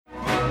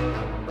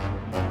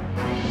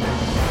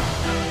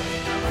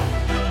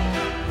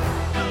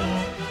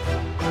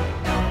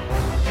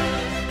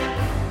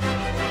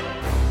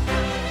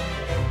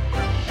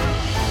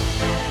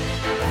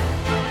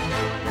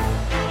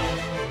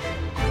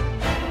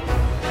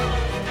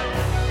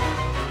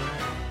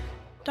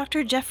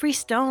Dr. Jeffrey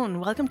Stone,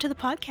 welcome to the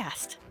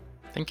podcast.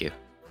 Thank you.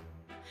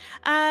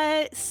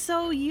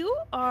 So you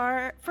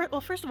are,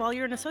 first of all,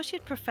 you're an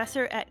associate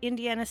professor at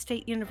Indiana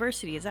State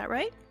University, is that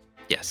right?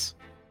 Yes.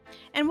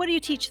 And what do you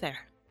teach there?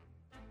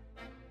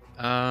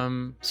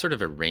 Sort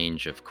of a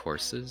range of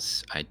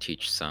courses. I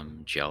teach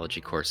some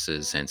geology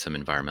courses and some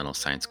environmental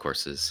science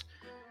courses,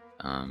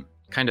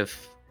 kind of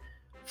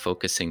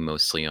focusing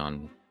mostly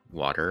on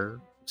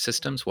water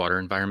systems, water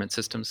environment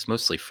systems,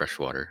 mostly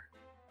freshwater.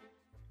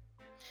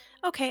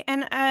 Okay,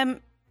 and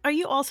are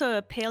you also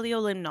a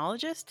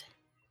paleolimnologist?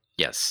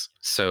 Yes.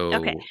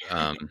 Okay.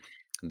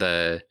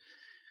 The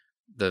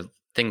the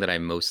thing that I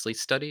mostly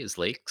study is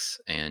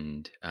lakes,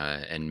 and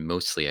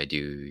mostly I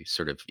do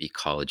sort of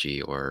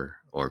ecology or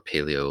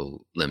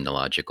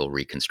paleolimnological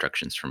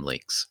reconstructions from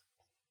lakes.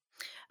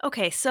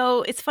 Okay,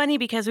 so it's funny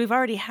because we've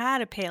already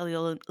had a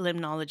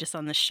paleolimnologist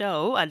on the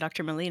show,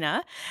 Dr.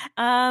 Molina.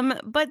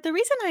 But the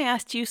reason I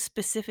asked you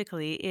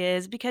specifically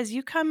is because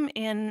you come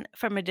in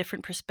from a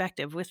different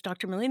perspective. With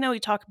Dr. Molina, we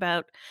talk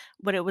about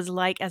what it was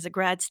like as a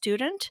grad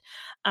student,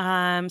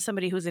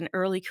 somebody who's in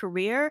early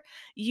career.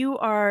 You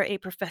are a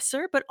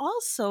professor, but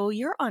also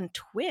you're on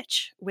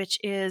Twitch, which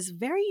is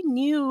very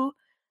new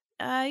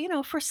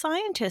for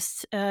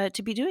scientists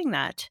to be doing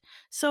that.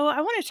 So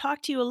I want to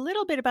talk to you a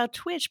little bit about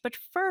Twitch, but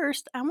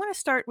first I want to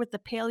start with the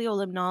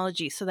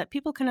paleolimnology so that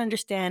people can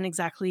understand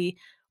exactly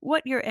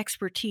what your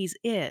expertise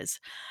is.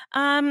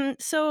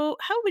 So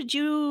how would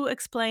you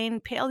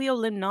explain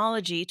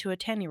paleolimnology to a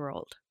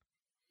 10-year-old?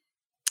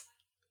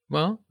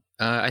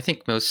 I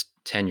think most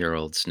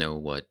 10-year-olds know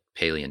what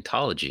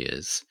paleontology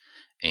is.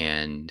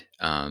 And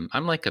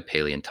I'm like a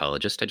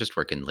paleontologist. I just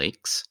work in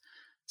lakes.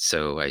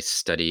 So I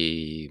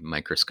study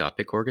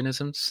microscopic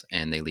organisms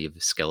and they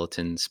leave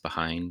skeletons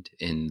behind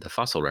in the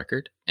fossil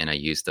record. And I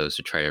use those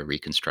to try to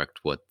reconstruct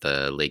what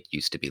the lake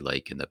used to be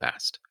like in the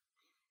past.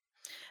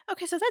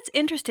 Okay, so that's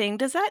interesting.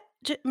 Does that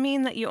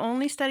mean that you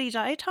only study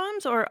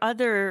diatoms or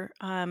other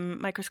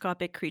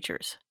microscopic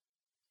creatures?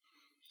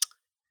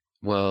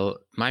 Well,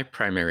 my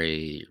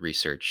primary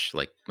research,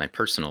 like my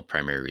personal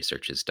primary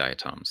research, is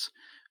diatoms.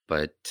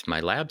 But my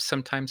lab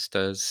sometimes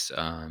does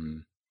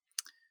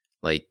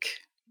like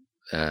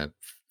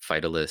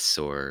phytoliths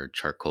or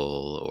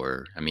charcoal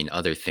or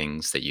other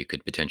things that you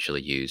could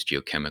potentially use,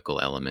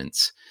 geochemical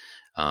elements.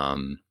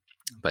 um,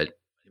 but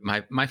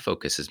my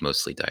focus is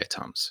mostly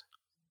diatoms.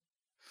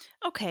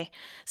 Okay.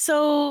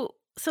 So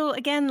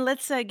again,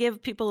 let's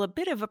give people a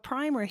bit of a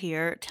primer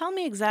here. Tell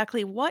me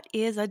exactly what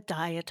is a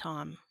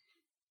diatom?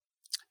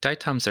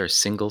 Diatoms are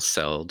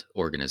single-celled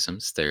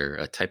organisms. They're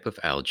a type of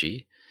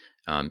algae,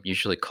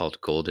 usually called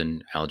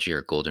golden algae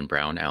or golden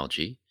brown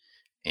algae,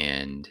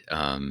 and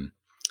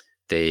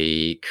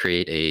they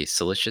create a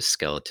siliceous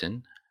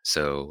skeleton.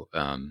 So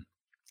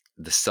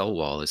the cell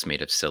wall is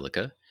made of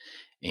silica,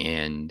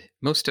 and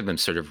most of them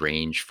sort of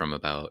range from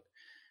about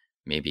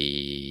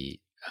maybe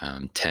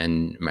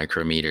 10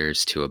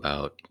 micrometers to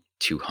about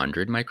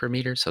 200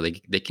 micrometers. So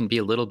they can be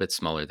a little bit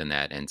smaller than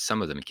that, and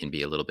some of them can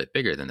be a little bit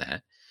bigger than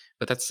that.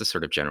 But that's the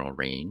sort of general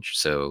range.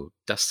 So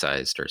dust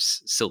sized or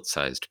silt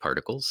sized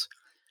particles.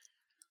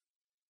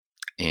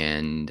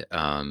 And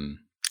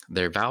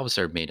their valves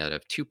are made out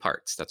of two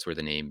parts. That's where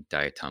the name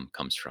diatom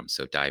comes from.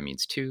 So di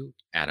means two,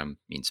 atom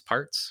means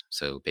parts.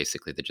 So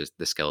basically,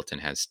 the skeleton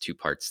has two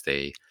parts.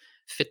 They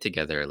fit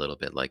together a little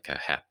bit like a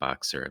hat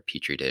box or a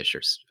petri dish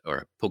or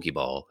a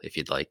pokeball, if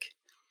you'd like.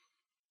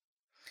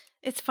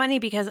 It's funny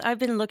because I've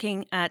been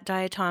looking at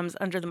diatoms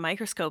under the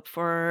microscope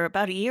for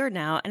about a year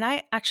now, and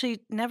I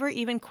actually never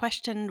even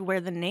questioned where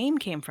the name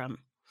came from.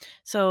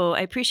 So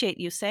I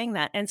appreciate you saying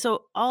that. And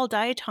so all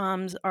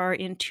diatoms are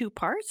in two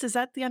parts. Is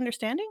that the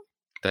understanding?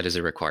 That is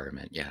a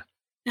requirement. Yeah.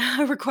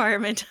 A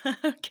requirement.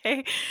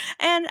 Okay.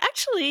 And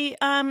actually,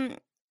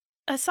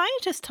 a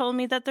scientist told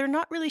me that they're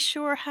not really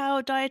sure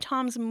how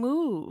diatoms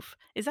move.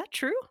 Is that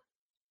true?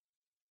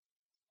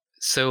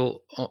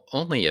 So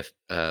only if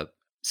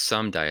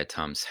some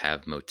diatoms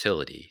have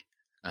motility.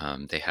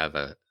 They have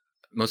a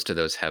Most of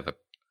those have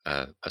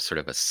a sort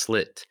of a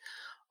slit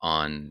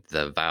on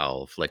the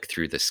valve, like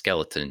through the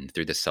skeleton,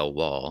 through the cell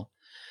wall,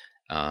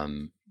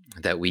 um,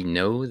 that we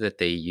know that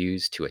they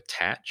use to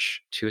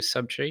attach to a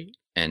substrate.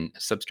 And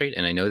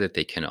I know that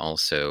they can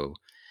also,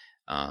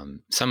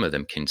 some of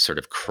them can sort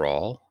of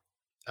crawl,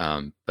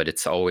 but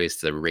it's always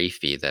the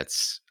raphe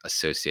that's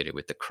associated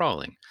with the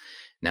crawling.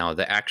 Now,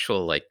 the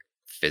actual like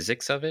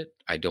physics of it,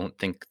 I don't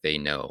think they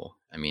know.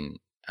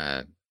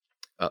 Uh,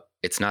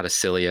 it's not a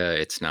cilia.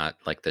 It's not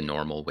like the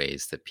normal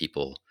ways that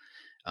people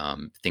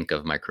think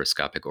of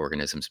microscopic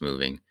organisms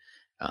moving.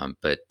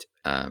 But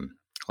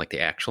like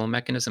the actual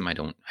mechanism, I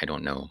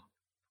don't know.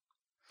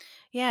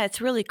 Yeah, it's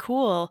really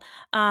cool.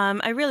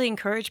 I really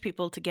encourage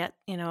people to get,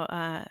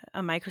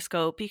 a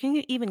microscope. You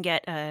can even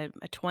get a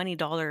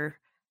 $20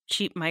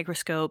 cheap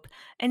microscope,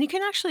 and you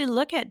can actually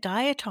look at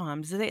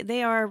diatoms.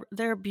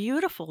 They're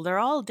beautiful. They're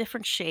all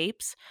different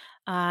shapes.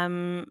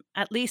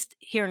 At least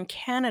here in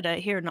Canada,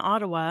 here in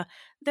Ottawa,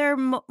 they're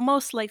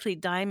most likely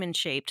diamond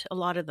shaped. A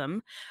lot of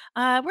them.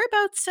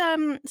 Whereabouts?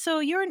 So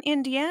you're in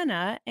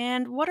Indiana,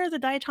 and what are the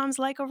diatoms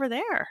like over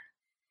there?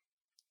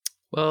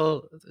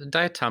 Well,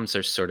 diatoms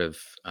are sort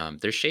of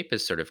their shape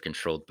is sort of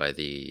controlled by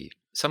the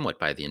somewhat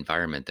by the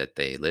environment that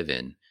they live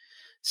in.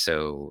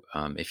 So,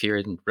 if you're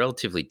in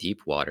relatively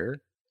deep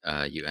water,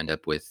 you end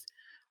up with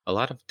a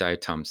lot of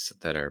diatoms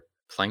that are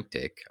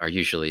planktic, are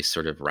usually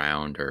sort of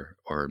round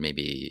or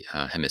maybe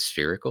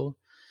hemispherical,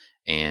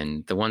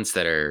 and the ones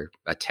that are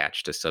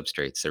attached to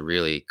substrates that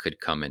really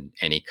could come in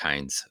any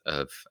kinds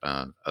of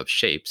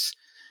shapes.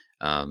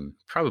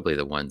 Probably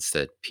the ones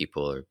that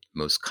people are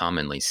most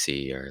commonly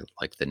see are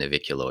like the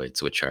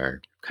naviculoids, which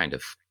are kind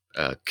of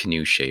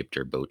canoe shaped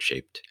or boat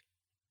shaped.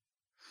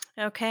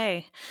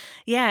 Okay.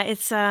 Yeah,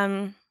 it's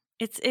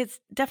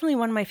definitely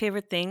one of my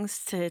favorite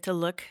things to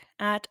look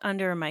at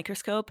under a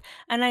microscope.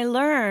 And I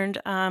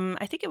learned,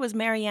 I think it was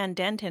Marianne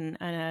Denton,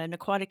 an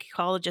aquatic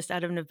ecologist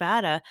out of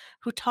Nevada,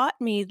 who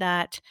taught me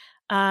that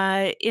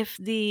if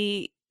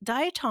the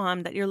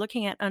diatom that you're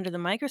looking at under the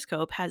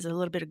microscope has a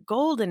little bit of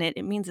gold in it,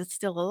 it means it's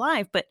still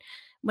alive. But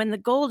when the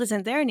gold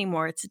isn't there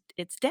anymore,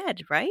 it's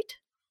dead, right?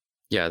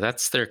 Yeah,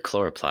 that's their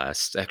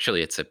chloroplast.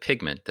 Actually, it's a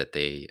pigment that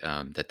they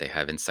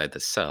have inside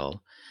the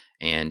cell,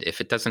 and if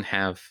it doesn't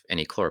have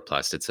any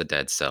chloroplast, it's a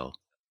dead cell.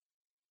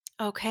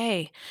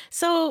 Okay.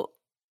 So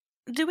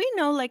do we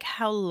know like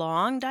how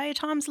long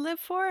diatoms live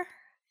for?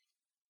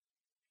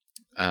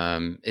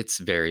 It's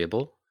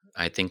variable.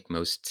 I think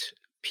most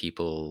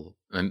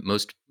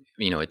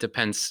it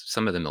depends.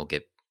 Some of them will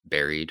get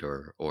buried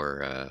or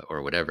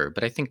whatever,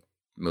 but I think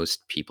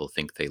most people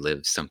think they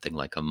live something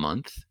like a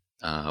month,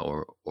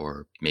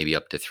 or maybe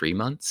up to 3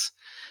 months.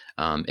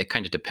 It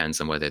kind of depends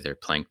on whether they're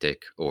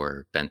planktic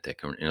or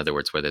benthic, or in other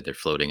words, whether they're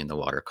floating in the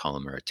water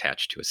column or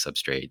attached to a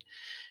substrate.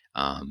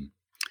 Um,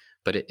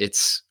 but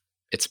it's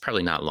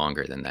probably not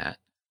longer than that.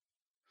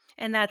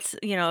 And that's,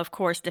 of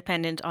course,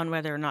 dependent on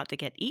whether or not they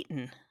get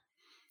eaten.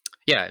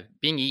 Yeah,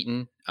 being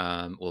eaten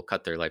will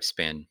cut their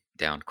lifespan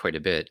down quite a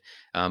bit.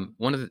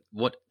 One of the,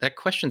 what that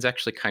question's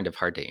actually kind of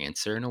hard to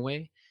answer in a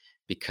way,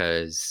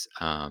 because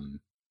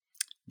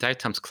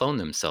diatoms clone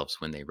themselves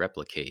when they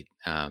replicate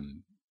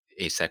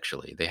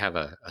asexually. They have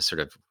a sort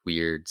of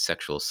weird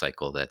sexual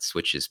cycle that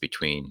switches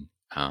between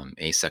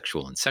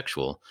asexual and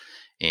sexual,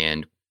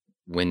 and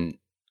when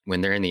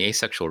when they're in the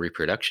asexual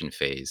reproduction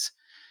phase,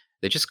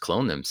 they just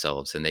clone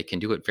themselves and they can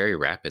do it very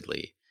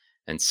rapidly.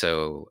 And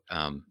so,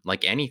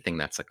 like anything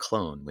that's a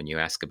clone, when you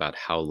ask about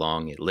how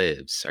long it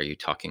lives, are you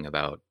talking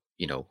about,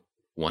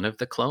 one of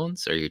the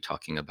clones? Are you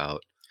talking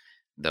about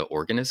the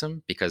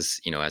organism? Because,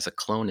 as a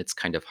clone, it's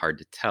kind of hard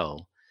to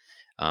tell.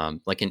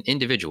 Like an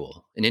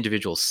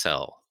individual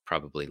cell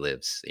probably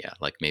lives, yeah,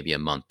 like maybe a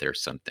month or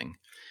something.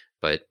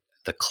 But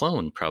the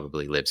clone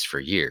probably lives for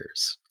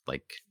years.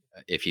 Like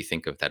if you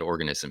think of that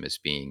organism as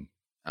being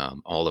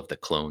all of the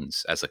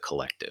clones as a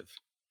collective.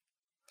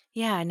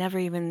 Yeah, I never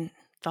even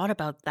thought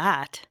about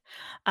that.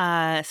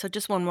 So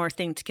just one more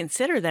thing to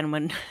consider then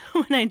when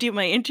when I do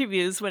my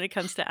interviews when it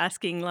comes to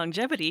asking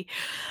longevity.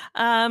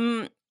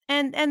 Um,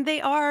 and they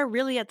are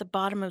really at the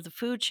bottom of the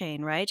food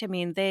chain, right? I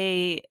mean,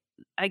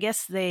 I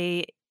guess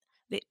they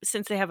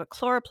since they have a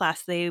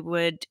chloroplast, they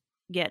would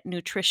get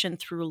nutrition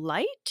through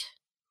light.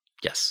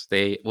 Yes,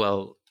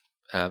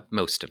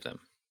 most of them.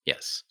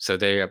 Yes. So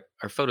they are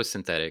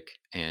photosynthetic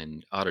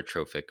and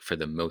autotrophic for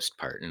the most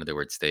part. In other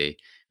words, they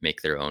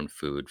make their own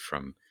food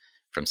from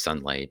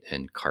sunlight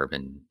and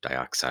carbon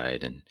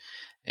dioxide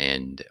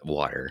and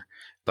water.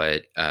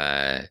 But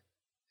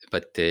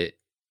but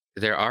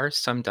there are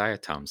some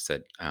diatoms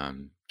that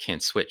can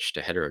switch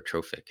to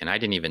heterotrophic, and I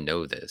didn't even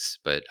know this,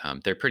 but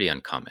they're pretty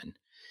uncommon.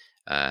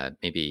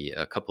 Maybe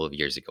a couple of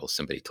years ago,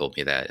 somebody told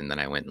me that, and then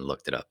I went and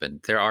looked it up.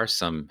 And there are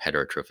some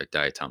heterotrophic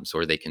diatoms,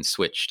 or they can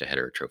switch to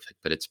heterotrophic,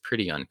 but it's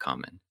pretty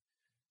uncommon.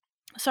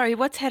 Sorry,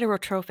 what's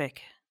heterotrophic?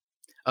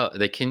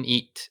 They can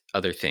eat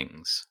other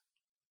things.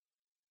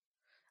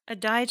 A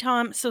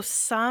diatom, so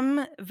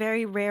some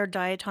very rare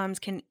diatoms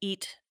can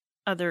eat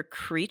other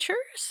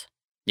creatures?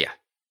 Yeah,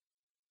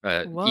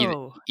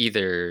 Whoa.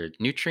 either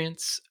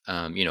nutrients,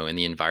 in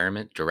the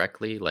environment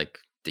directly, like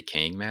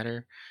decaying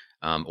matter,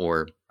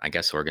 or I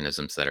guess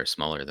organisms that are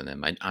smaller than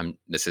them.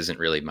 This isn't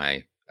really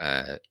my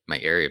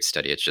area of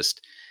study. It's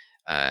just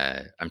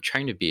I'm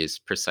trying to be as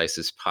precise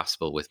as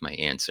possible with my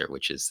answer,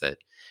 which is that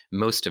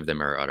most of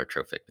them are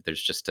autotrophic, but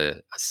there's just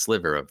a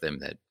sliver of them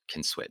that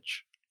can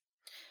switch.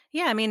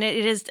 Yeah, I mean,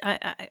 it is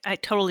I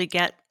totally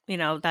get,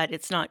 that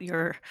it's not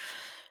your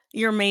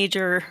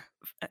major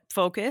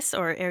focus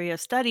or area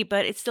of study,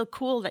 but it's still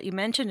cool that you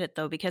mentioned it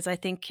though, because I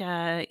think,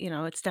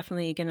 it's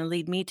definitely gonna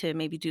lead me to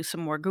maybe do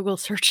some more Google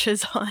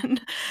searches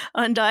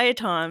on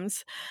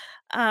diatoms.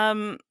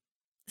 Um,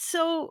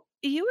 so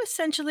you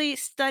essentially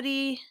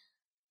study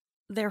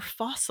their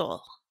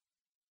fossil.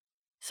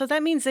 So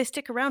that means they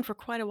stick around for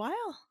quite a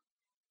while?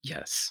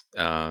 Yes.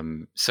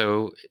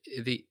 So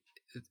the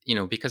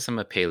because I'm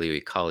a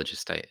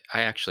paleoecologist,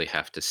 I actually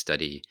have to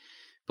study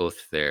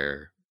both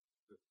their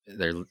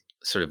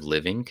sort of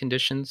living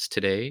conditions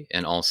today,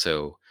 and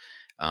also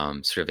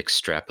sort of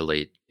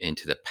extrapolate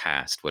into the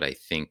past what I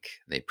think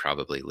they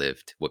probably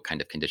lived, what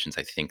kind of conditions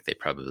I think they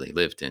probably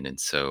lived in. And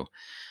so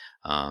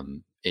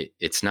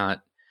it's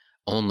not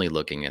only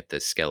looking at the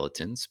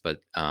skeletons,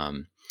 but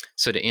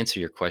so to answer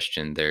your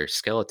question, their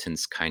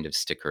skeletons kind of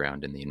stick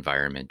around in the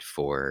environment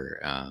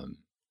for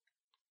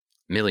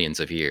millions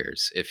of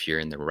years if you're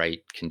in the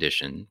right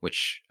condition,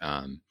 which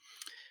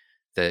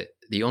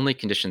the only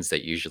conditions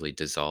that usually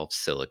dissolve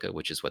silica,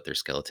 which is what their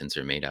skeletons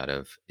are made out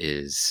of,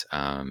 is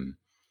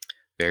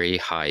very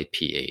high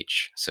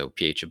pH. So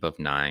pH above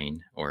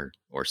 9 or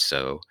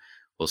so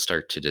will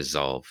start to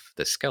dissolve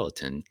the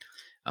skeleton.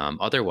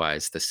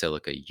 Otherwise, the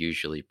silica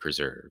usually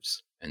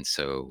preserves. And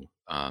so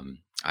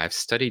I've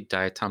studied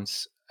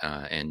diatoms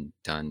and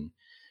done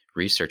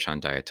research on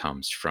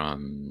diatoms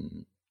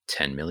from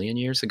 10 million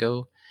years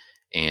ago.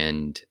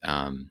 And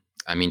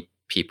I mean,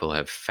 people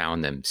have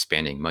found them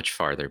spanning much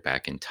farther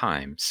back in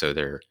time. So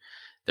their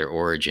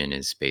origin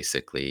is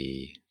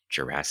basically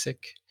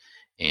Jurassic,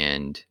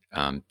 and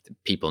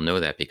people know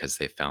that because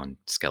they found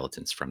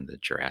skeletons from the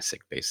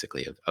Jurassic,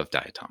 basically of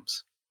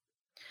diatoms.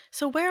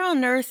 So, where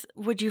on Earth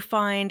would you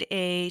find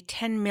a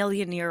 10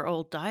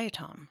 million-year-old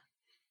diatom?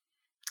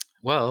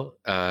 Well,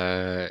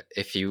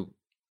 if you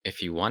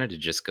wanted to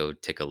just go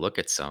take a look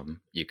at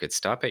some, you could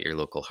stop at your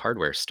local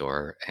hardware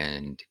store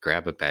and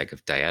grab a bag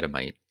of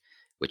diatomite,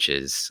 which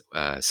is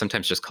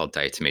sometimes just called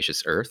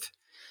diatomaceous earth.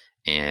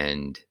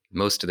 And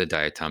most of the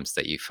diatoms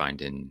that you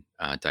find in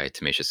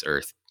diatomaceous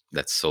earth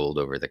that's sold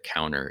over the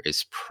counter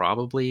is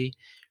probably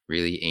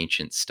really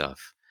ancient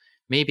stuff,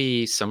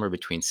 maybe somewhere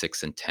between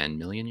 6 and 10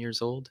 million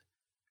years old.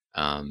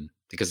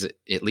 Because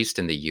at least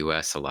in the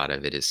U.S., a lot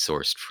of it is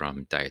sourced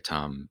from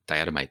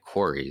diatomite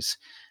quarries,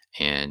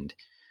 and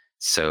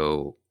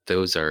so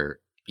those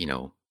are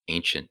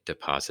ancient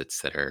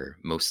deposits that are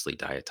mostly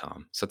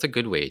diatom. So it's a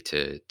good way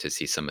to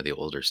see some of the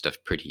older stuff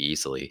pretty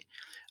easily.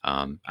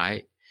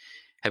 I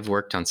have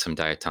worked on some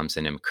diatoms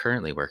and am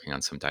currently working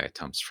on some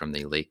diatoms from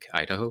the Lake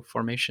Idaho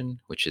Formation,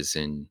 which is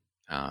in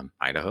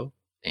Idaho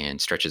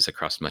and stretches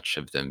across much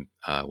of the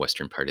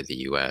western part of the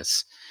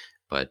U.S.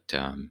 But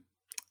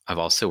I've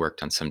also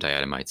worked on some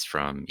diatomites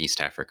from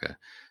East Africa.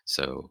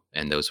 So,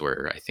 and those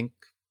were, I think,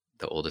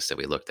 the oldest that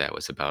we looked at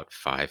was about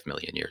 5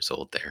 million years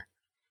old there.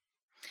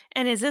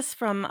 And is this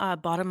from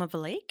bottom of a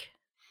lake?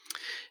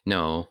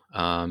 No,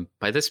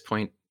 by this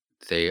point,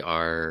 they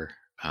are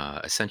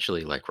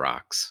essentially like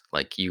rocks.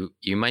 Like you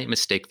might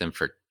mistake them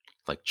for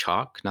like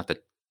chalk, not the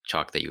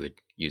chalk that you would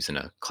use in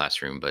a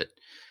classroom, but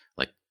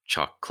like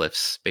chalk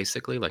cliffs,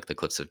 basically, like the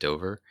cliffs of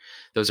Dover.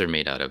 Those are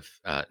made out of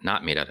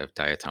not made out of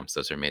diatoms.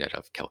 Those are made out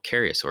of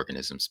calcareous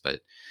organisms.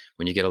 But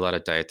when you get a lot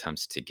of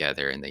diatoms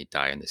together and they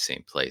die in the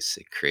same place,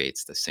 it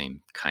creates the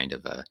same kind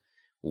of a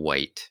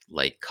white,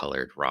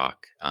 light-colored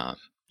rock.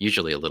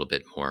 Usually a little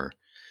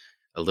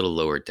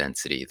lower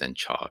density than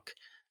chalk.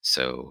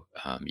 So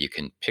you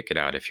can pick it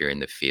out if you're in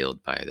the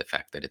field by the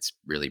fact that it's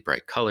really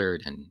bright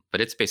colored, and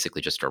but it's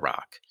basically just a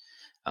rock.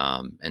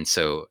 And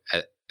so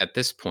at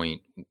this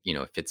point,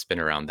 if it's been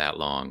around that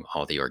long,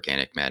 all the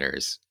organic matter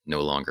is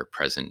no longer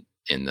present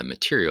in the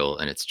material,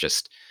 and it's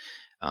just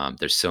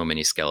there's so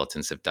many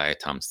skeletons of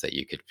diatoms that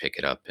you could pick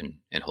it up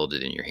and hold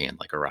it in your hand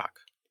like a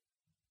rock.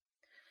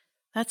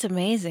 That's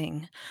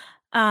amazing.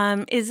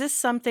 Is this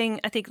something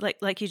I think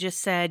like you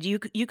just said, you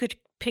could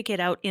pick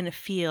it out in a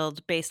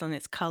field based on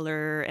its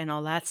color and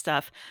all that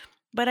stuff,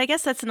 but I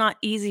guess that's not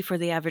easy for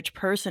the average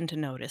person to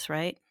notice,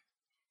 right?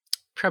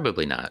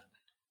 Probably not.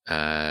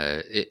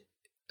 The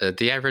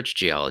average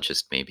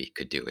geologist maybe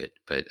could do it,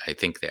 but I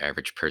think the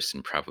average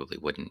person probably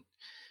wouldn't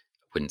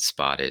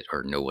spot it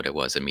or know what it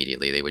was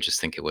immediately. They would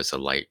just think it was a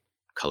light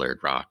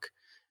colored rock.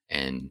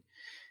 And,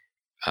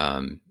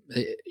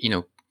 you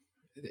know,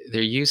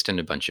 they're used in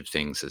a bunch of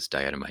things as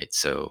diatomites.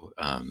 So,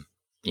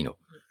 you know,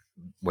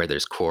 where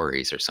there's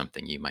quarries or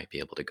something, you might be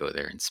able to go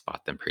there and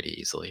spot them pretty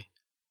easily.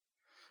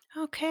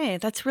 Okay,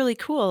 that's really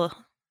cool.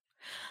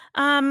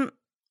 Um,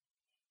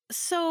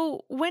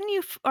 so when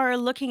you are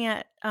looking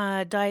at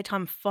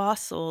diatom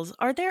fossils,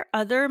 are there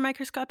other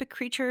microscopic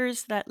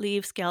creatures that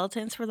leave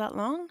skeletons for that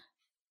long?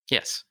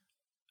 Yes.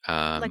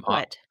 Like O-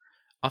 what?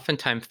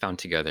 Oftentimes found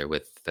together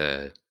with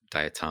the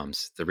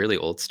diatoms, the really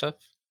old stuff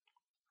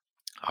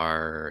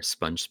are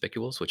sponge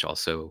spicules, which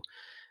also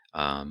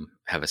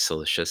have a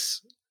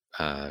siliceous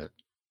uh,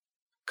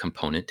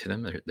 component to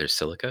them. They're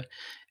silica,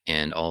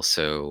 and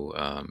also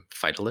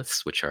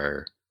phytoliths, which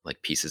are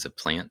like pieces of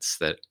plants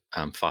that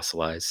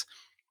fossilize.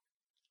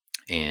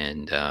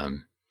 And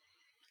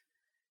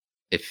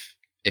if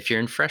if you're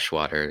in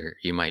freshwater,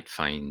 you might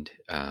find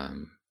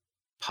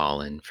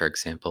pollen, for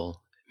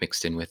example,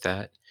 mixed in with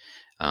that,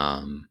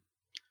 um,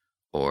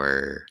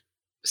 or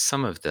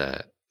some of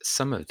the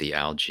some of the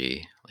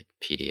algae, like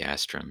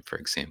Pediastrum, for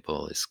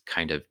example, is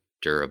kind of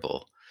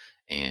durable,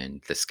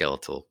 and the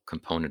skeletal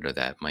component of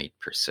that might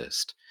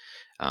persist.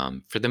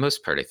 For the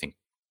most part, I think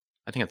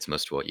that's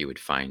most of what you would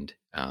find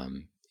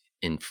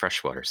in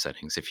freshwater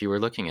settings. If you were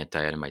looking at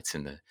diatomites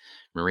in the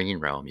marine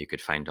realm, you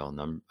could find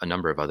a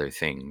number of other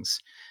things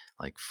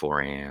like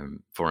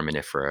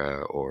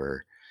foraminifera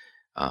or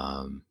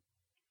um,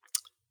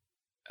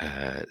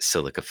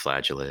 silica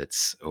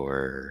flagellates,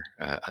 or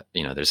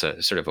there's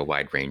a sort of a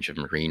wide range of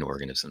marine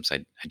organisms.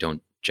 I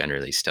don't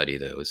generally study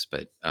those,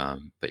 but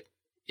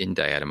in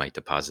diatomite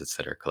deposits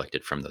that are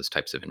collected from those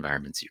types of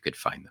environments, you could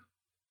find them.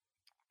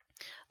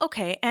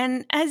 Okay,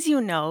 and as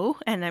you know,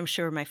 and I'm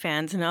sure my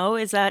fans know,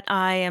 is that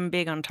I am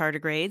big on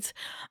tardigrades.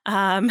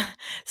 Um,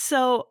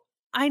 so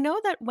I know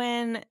that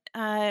when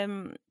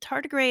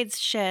tardigrades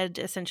shed,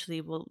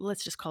 essentially, well,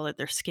 let's just call it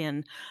their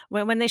skin.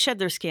 When they shed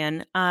their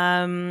skin,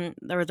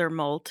 or their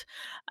molt,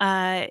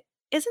 uh,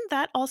 isn't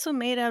that also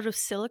made out of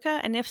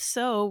silica? And if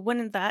so,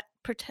 wouldn't that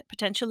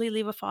potentially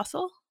leave a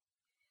fossil?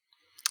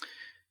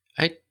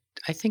 I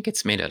I think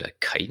it's made out of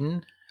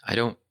chitin. I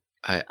don't.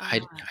 Ah,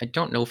 I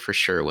don't know for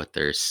sure what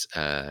their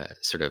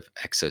sort of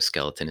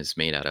exoskeleton is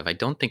made out of. I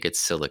don't think it's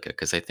silica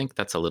because I think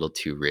that's a little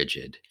too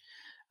rigid.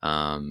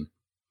 Um,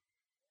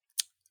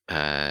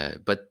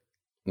 but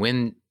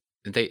when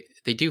they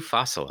do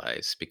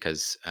fossilize,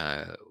 because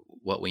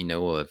what we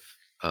know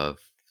of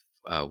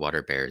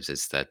water bears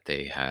is that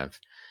they have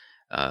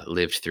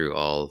lived through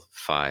all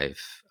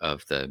five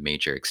of the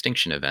major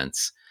extinction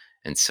events.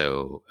 And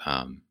so,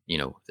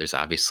 there's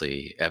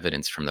obviously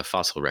evidence from the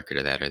fossil record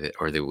of that,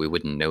 or that we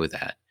wouldn't know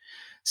that.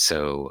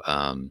 So,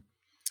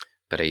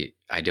 but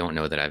I don't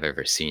know that I've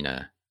ever seen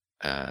uh,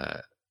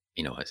 a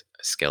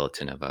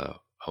skeleton of a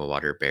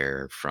water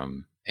bear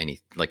from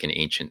any, like an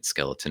ancient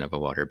skeleton of a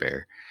water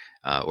bear,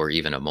 or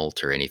even a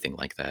molt or anything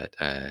like that.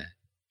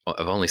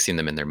 I've only seen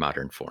them in their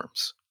modern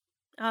forms.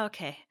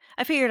 okay.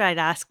 I figured I'd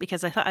ask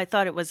because I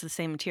thought it was the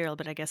same material,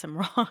 but I guess I'm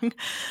wrong.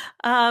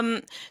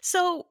 Um,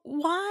 so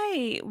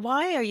why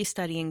are you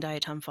studying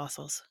diatom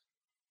fossils?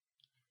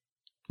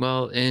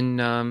 Well, in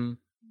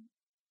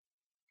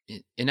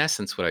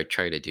essence, what I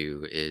try to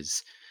do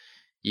is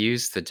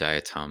use the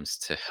diatoms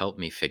to help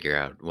me figure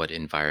out what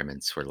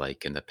environments were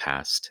like in the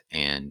past.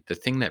 And the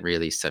thing that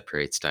really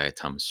separates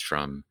diatoms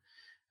from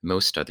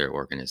most other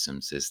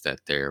organisms is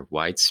that they're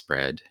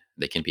widespread.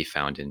 They can be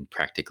found in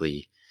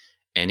practically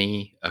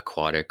any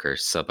aquatic or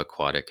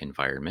subaquatic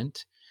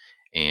environment,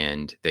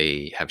 and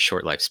they have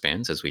short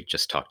lifespans, as we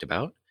just talked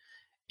about.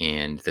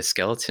 And the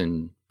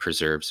skeleton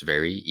preserves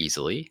very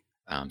easily.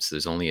 So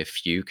there's only a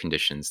few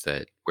conditions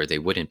that where they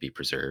wouldn't be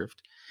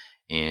preserved,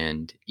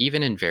 and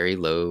even in very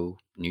low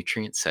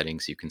nutrient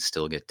settings, you can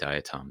still get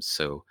diatoms.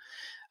 So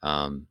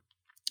um,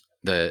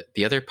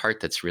 the other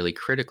part that's really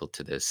critical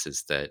to this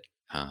is that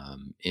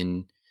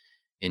in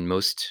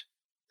most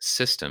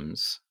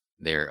systems,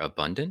 they're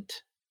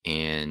abundant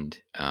and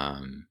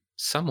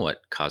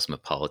somewhat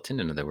cosmopolitan.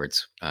 In other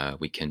words,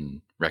 we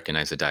can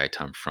recognize a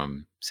diatom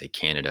from, say,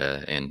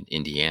 Canada and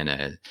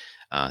Indiana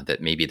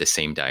that may be the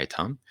same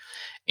diatom.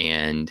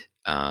 And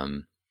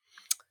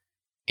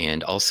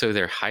and also,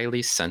 they're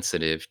highly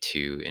sensitive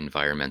to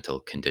environmental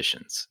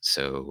conditions.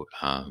 So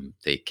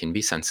they can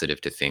be sensitive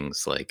to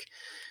things like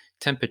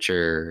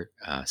temperature,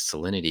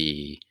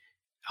 salinity,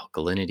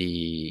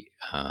 alkalinity,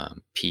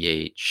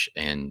 pH,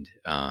 and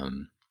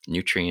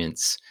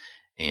nutrients.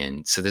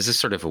 And so there's a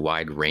sort of a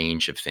wide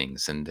range of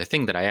things. And the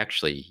thing that I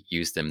actually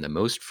use them the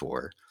most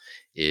for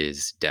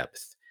is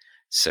depth.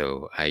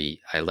 So I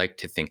like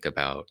to think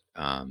about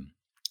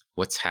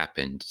what's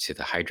happened to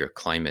the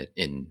hydroclimate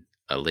in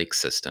a lake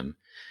system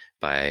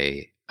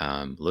by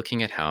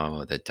looking at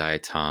how the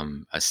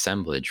diatom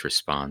assemblage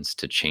responds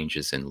to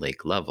changes in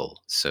lake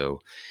level.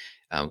 So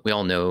we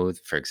all know,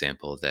 for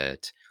example,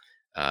 that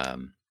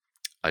um,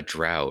 a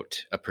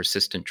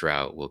persistent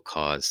drought, will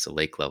cause the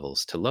lake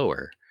levels to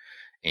lower.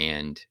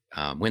 And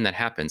when that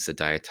happens, the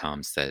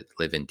diatoms that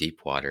live in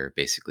deep water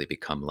basically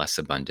become less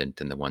abundant,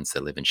 and the ones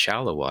that live in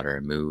shallow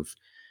water move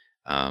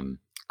um,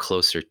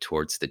 closer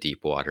towards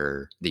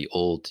the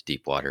old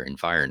deep water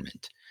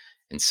environment.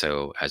 And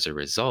so, as a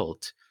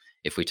result,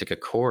 if we took a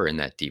core in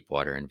that deep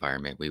water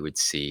environment, we would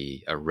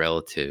see a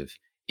relative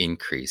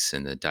increase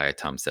in the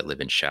diatoms that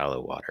live in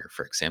shallow water,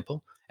 for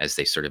example, as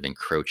they sort of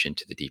encroach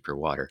into the deeper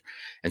water.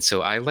 And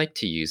so, I like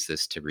to use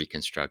this to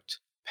reconstruct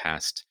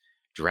past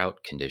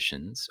drought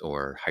conditions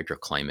or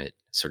hydroclimate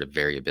sort of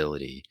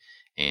variability.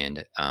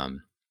 And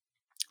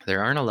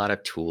there aren't a lot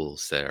of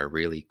tools that are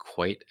really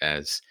quite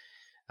as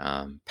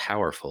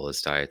powerful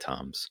as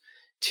diatoms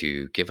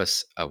to give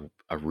us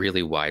a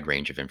really wide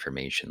range of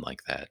information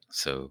like that.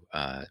 So,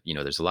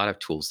 there's a lot of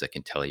tools that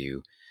can tell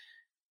you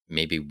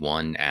maybe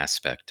one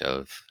aspect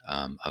of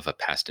a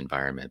past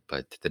environment,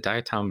 but the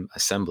diatom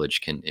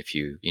assemblage can, if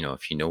you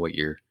know what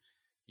you're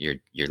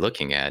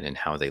looking at and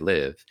how they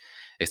live,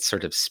 it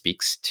sort of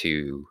speaks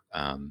to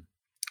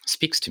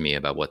me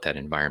about what that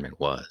environment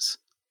was.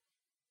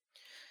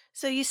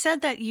 So you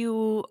said that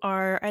you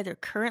are either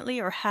currently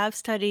or have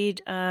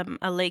studied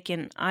a lake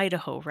in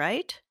Idaho,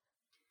 right?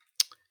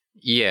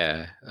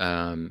 Yeah,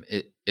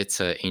 it's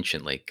a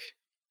ancient lake.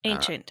 Uh,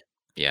 Ancient.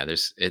 yeah,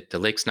 the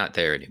lake's not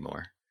there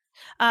anymore.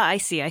 Ah, I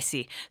see, I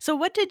see. So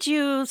what did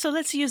you so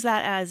let's use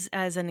that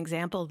as an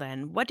example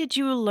then. What did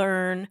you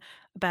learn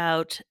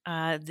about,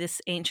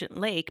 this ancient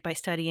lake by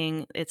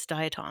studying its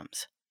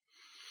diatoms?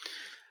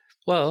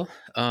 Well,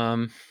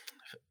 uh,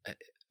 uh,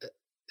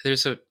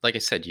 there's a like I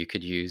said, you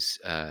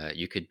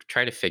could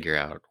try to figure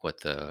out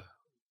what the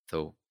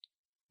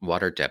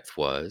water depth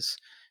was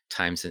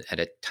times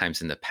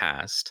in the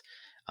past.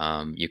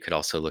 You could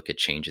also look at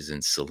changes in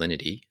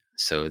salinity.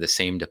 So the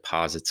same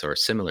deposits or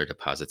similar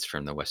deposits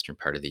from the western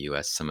part of the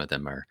U.S. Some of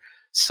them are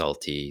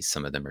salty,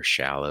 some of them are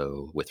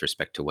shallow with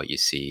respect to what you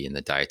see in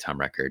the diatom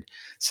record.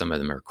 Some of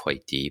them are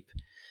quite deep,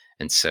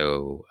 and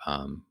so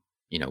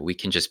we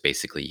can just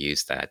basically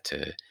use that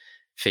to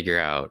figure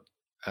out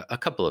a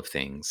couple of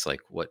things,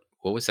 like what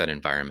was that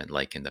environment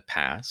like in the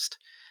past,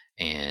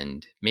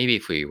 and maybe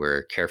if we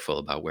were careful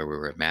about where we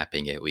were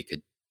mapping it, we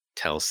could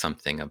tell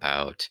something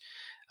about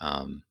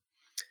um,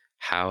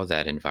 how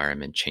that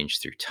environment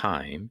changed through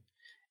time.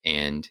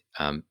 And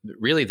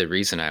really, the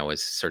reason I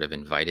was sort of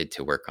invited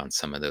to work on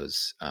some of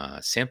those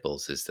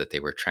samples is that they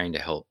were trying to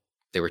help.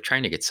 They were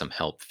trying to get some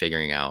help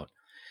figuring out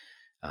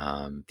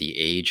the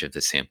age of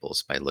the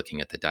samples by looking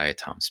at the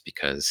diatoms,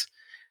 because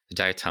the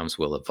diatoms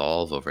will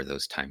evolve over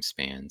those time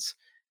spans.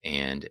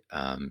 And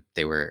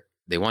they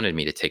wanted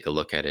me to take a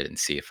look at it and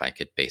see if I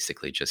could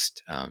basically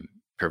just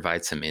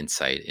provide some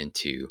insight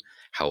into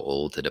how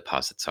old the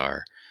deposits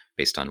are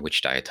based on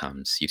which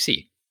diatoms you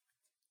see.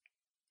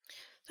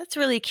 That's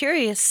really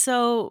curious.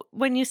 So,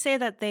 when you say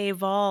that they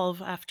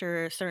evolve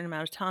after a certain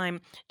amount of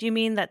time, do you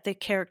mean that the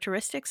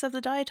characteristics of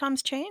the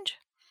diatoms change?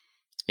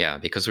 Yeah,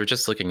 because we're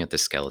just looking at the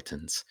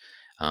skeletons.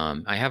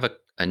 I have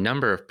a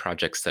number of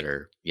projects that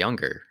are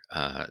younger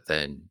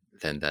than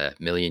the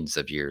millions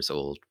of years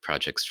old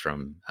projects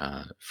from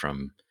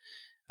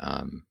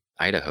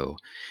Idaho,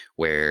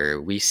 where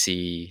we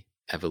see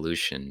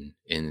evolution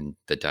in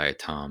the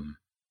diatom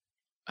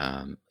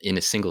in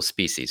a single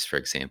species, for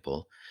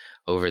example,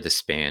 over the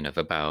span of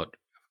about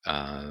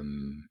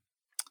um,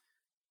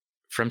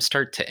 from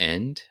start to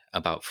end,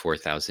 about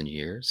 4,000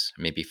 years,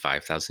 maybe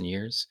 5,000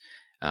 years,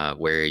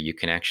 where you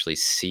can actually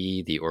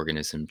see the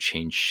organism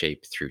change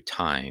shape through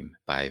time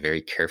by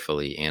very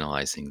carefully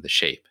analyzing the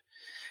shape.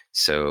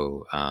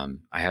 So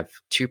I have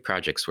two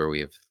projects where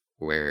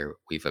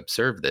we've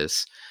observed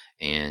this,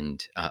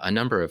 and a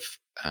number of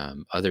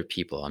other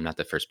people. I'm not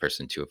the first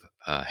person to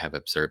have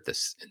observed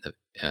this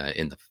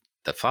in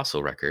the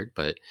fossil record,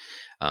 but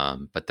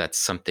that's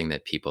something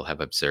that people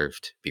have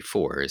observed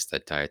before, is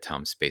that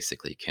diatoms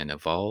basically can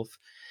evolve,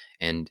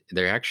 and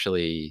they're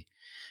actually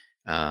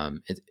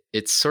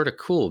it's sort of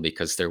cool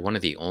because they're one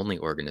of the only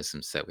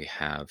organisms that we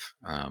have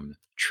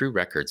true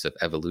records of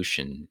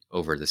evolution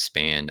over the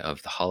span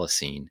of the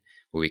Holocene,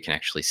 where we can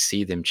actually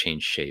see them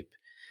change shape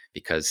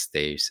because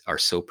are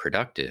so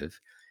productive,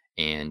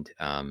 and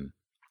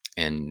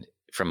and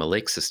from a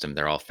lake system,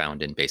 they're all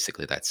found in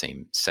basically that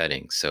same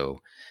setting.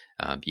 So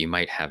you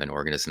might have an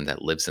organism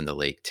that lives in the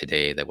lake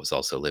today that was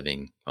also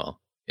living,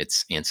 well,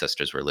 its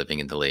ancestors were living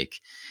in the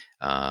lake,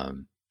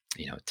 um,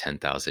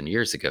 10,000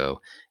 years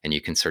ago. And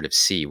you can sort of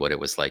see what it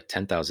was like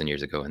 10,000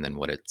 years ago and then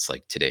what it's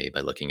like today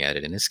by looking at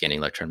it in a scanning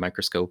electron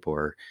microscope,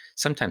 or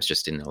sometimes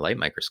just in a light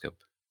microscope.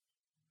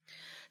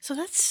 So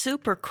that's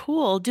super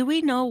cool. Do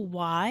we know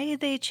why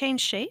they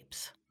change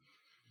shapes?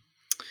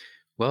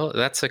 Well,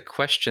 that's a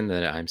question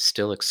that I'm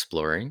still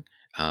exploring.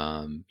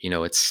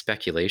 It's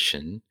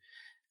speculation.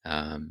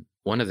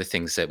 One of the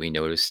things that we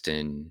noticed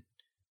in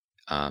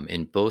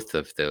both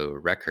of the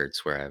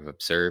records where I've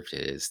observed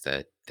is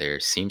that there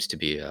seems to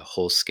be a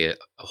whole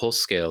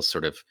scale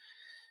sort of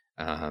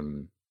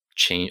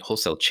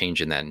wholesale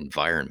change in that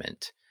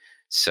environment.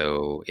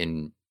 So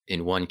in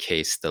one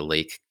case, the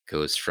lake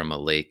goes from a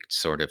lake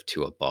sort of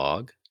to a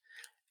bog,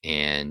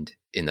 and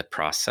in the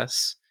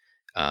process,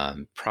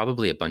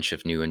 probably a bunch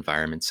of new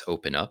environments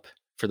open up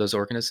for those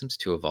organisms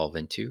to evolve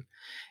into.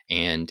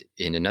 And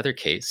in another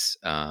case,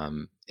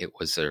 it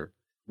was a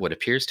what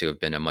appears to have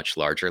been a much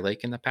larger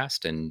lake in the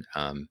past, and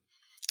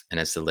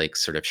as the lake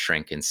sort of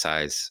shrank in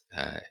size,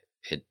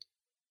 it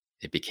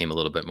it became a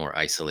little bit more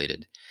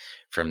isolated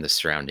from the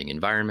surrounding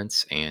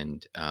environments,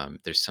 and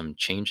there's some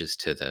changes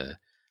to the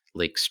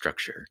lake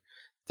structure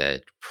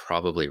that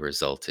probably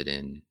resulted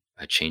in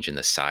a change in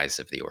the size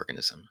of the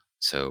organism.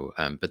 So,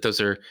 but those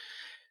are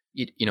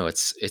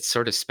it's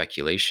sort of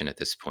speculation at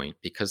this point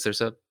because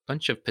there's a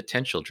bunch of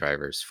potential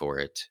drivers for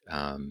it.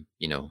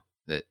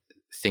 That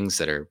things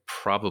that are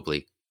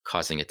probably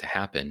causing it to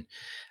happen,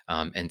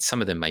 and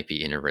some of them might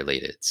be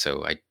interrelated.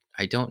 So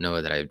I don't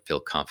know that I'd feel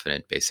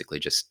confident basically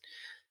just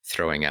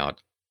throwing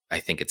out. I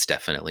think it's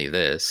definitely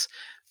this.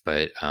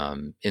 But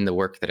in the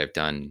work that I've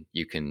done,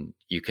 you can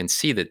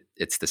see that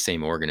it's the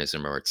same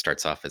organism, or it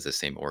starts off as the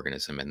same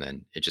organism, and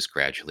then it just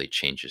gradually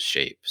changes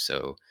shape.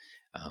 So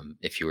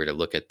if you were to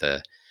look at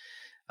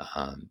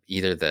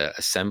either the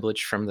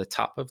assemblage from the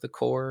top of the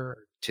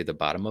core to the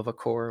bottom of a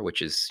core,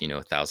 which is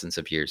thousands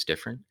of years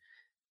different,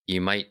 you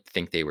might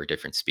think they were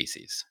different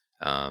species.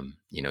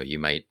 You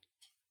might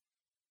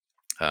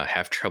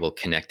have trouble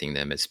connecting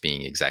them as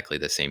being exactly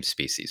the same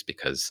species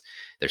because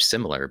they're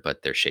similar,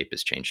 but their shape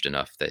has changed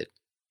enough that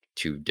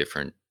two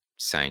different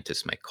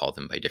scientists might call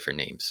them by different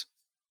names.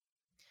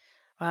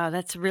 Wow,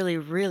 that's really,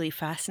 really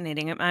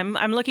fascinating. I'm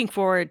looking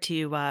forward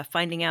to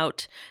finding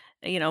out.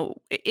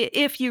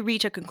 If you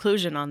reach a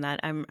conclusion on that,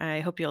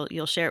 I hope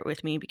you'll share it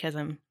with me because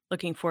I'm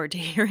looking forward to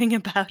hearing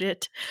about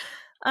it.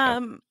 Yeah.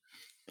 Um,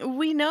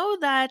 we know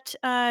that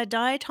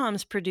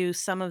diatoms produce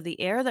some of the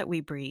air that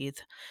we breathe,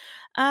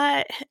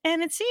 uh,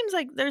 and it seems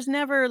like there's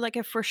never like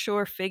a for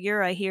sure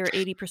figure. I hear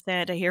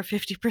 80%, I hear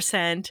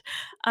 50%.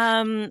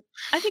 Um,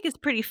 I think it's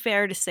pretty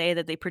fair to say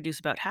that they produce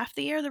about half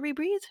the air that we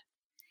breathe.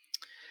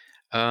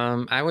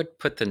 I would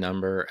put the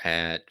number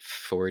at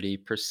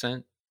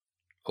 40%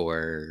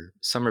 or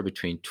somewhere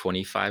between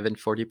 25 and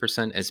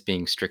 40% as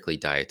being strictly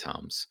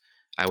diatoms.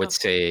 I would Okay.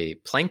 say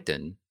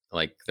plankton,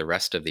 like the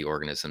rest of the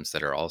organisms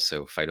that are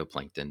also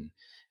phytoplankton,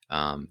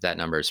 that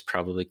number is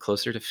probably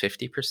closer to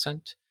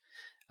 50%,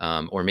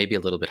 or maybe a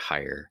little bit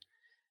higher.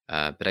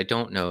 But I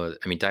don't know.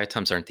 I mean,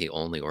 diatoms aren't the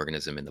only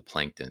organism in the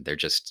plankton. They're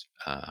just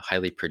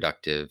highly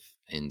productive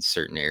in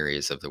certain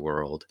areas of the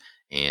world.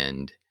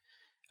 And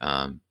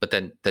but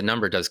then the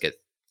number does get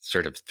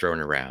sort of thrown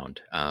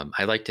around.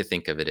 I like to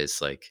think of it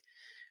as like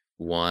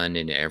one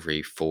in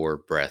every four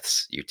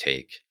breaths you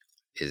take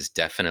is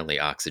definitely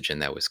oxygen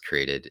that was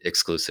created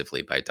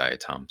exclusively by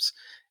diatoms.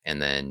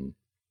 And then,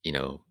 you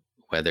know,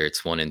 whether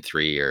it's one in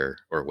three or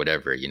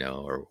whatever,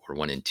 or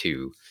one in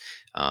two,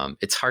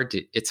 it's hard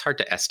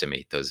to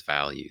estimate those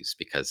values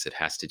because it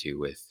has to do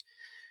with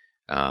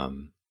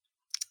um,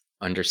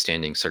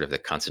 understanding sort of the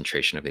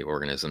concentration of the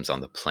organisms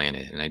on the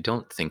planet. And I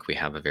don't think we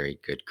have a very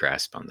good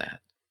grasp on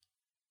that.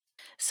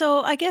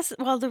 So I guess,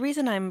 well, the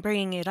reason I'm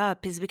bringing it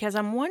up is because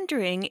I'm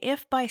wondering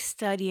if by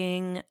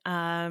studying,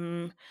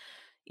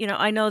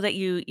 I know that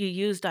you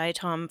use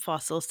diatom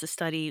fossils to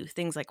study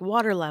things like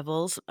water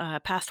levels,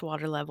 past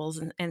water levels,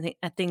 and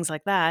things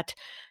like that.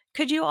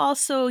 Could you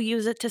also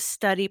use it to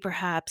study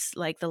perhaps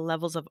like the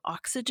levels of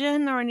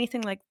oxygen or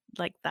anything like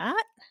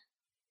that?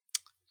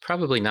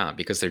 Probably not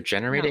because they're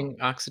No.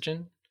 generating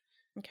oxygen.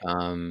 Okay.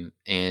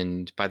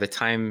 And by the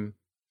time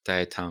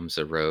diatoms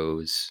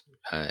arose,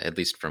 at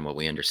least from what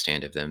we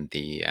understand of them,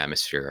 the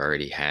atmosphere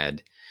already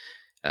had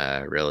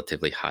a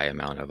relatively high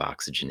amount of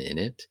oxygen in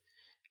it,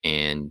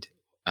 and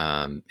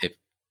it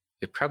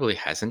probably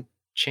hasn't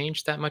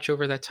changed that much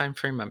over that time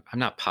frame. I'm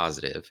not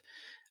positive.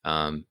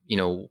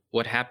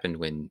 What happened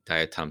when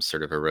diatoms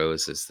sort of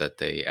arose is that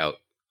they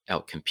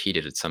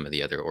outcompeted some of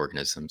the other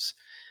organisms.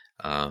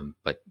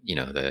 But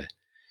the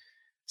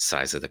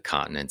size of the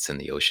continents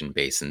and the ocean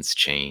basins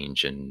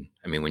change. And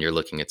I mean, when you're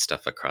looking at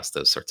stuff across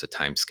those sorts of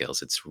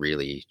timescales, it's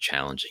really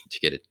challenging to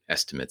get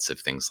estimates of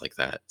things like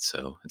that.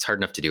 So it's hard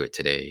enough to do it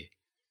today.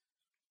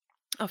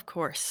 Of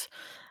course.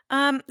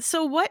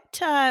 So what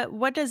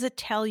does it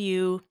tell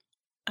you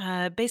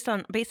based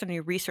on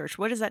your research?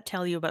 What does that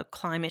tell you about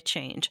climate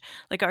change?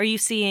 Like, are you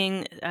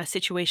seeing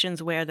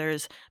situations where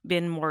there's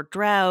been more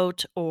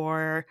drought,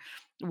 or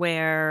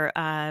where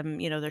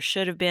there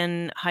should have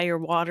been higher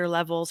water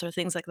levels or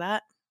things like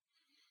that?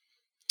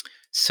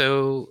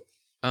 So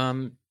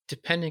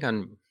depending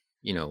on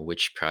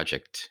which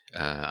project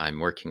I'm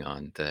working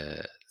on,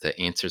 the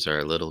answers are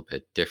a little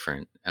bit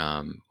different.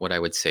 What I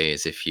would say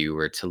is if you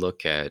were to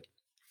look at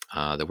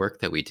the work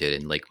that we did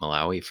in Lake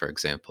Malawi, for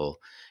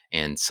example,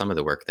 and some of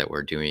the work that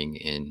we're doing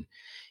in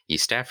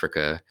East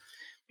Africa,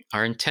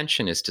 our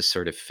intention is to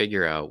sort of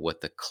figure out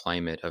what the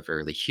climate of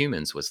early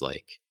humans was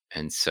like.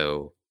 And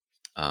so,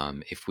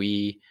 if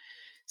we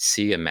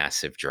see a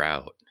massive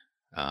drought,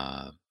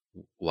 uh,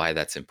 why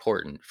that's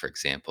important, for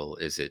example,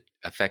 is it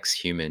affects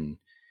human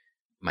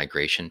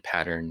migration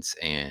patterns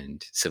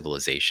and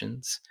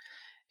civilizations.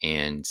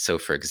 And so,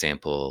 for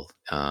example,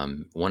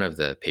 one of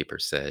the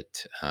papers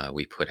that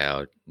we put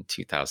out in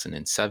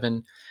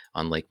 2007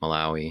 on Lake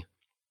Malawi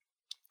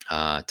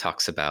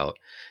talks about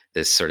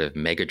this sort of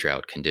mega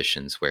drought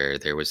conditions where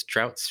there was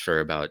droughts for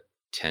about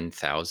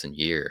 10,000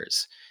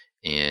 years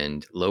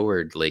and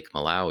lowered Lake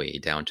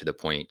Malawi down to the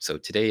point. So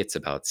today it's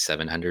about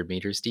 700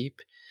 meters deep,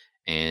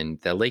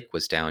 and the lake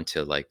was down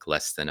to like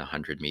less than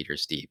 100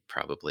 meters deep,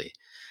 probably.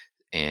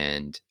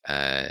 And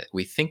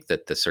we think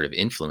that the sort of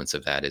influence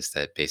of that is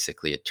that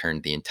basically it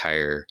turned the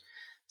entire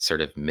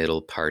sort of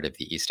middle part of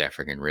the East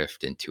African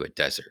Rift into a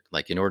desert.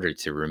 Like, in order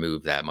to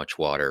remove that much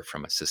water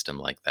from a system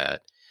like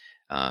that,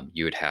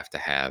 you would have to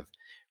have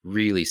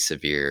really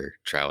severe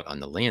drought on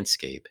the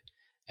landscape.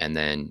 And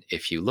then,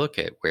 if you look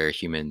at where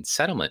human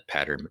settlement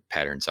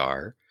patterns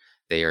are,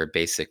 they are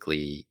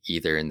basically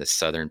either in the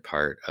southern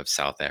part of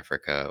South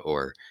Africa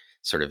or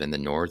sort of in the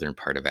northern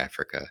part of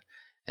Africa.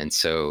 And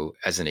so,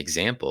 as an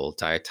example,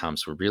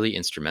 diatoms were really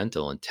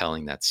instrumental in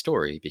telling that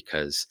story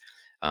because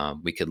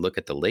we could look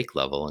at the lake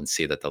level and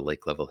see that the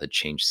lake level had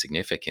changed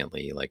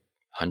significantly, like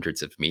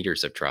hundreds of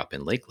meters of drop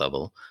in lake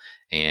level,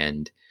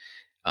 and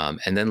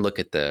and then look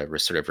at the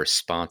sort of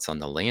response on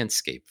the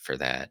landscape for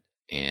that,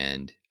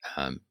 and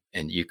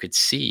you could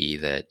see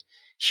that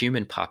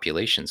human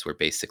populations were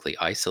basically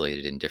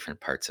isolated in different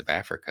parts of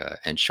Africa.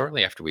 And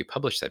shortly after we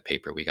published that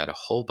paper, we got a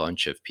whole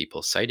bunch of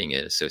people citing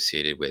it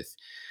associated with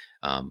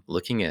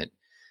looking at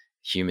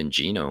human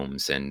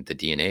genomes and the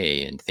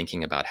DNA and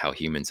thinking about how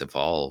humans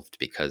evolved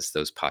because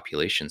those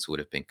populations would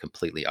have been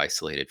completely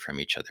isolated from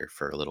each other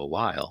for a little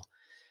while.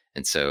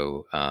 And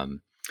so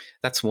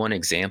that's one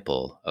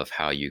example of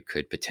how you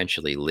could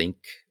potentially link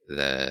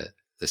the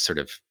sort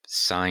of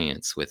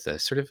science with a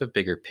sort of a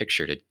bigger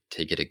picture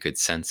to get a good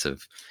sense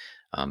of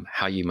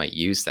how you might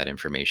use that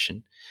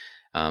information.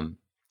 um,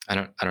 I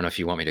don't know if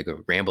you want me to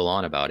go ramble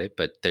on about it,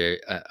 but there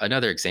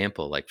another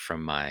example, like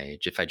from my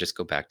if I just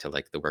go back to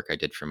like the work I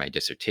did for my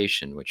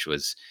dissertation, which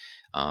was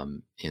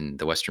in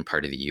the western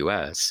part of the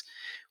U.S.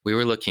 We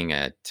were looking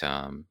at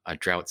a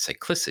drought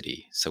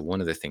cyclicity. So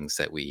one of the things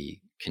that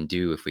we can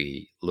do if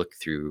we look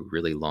through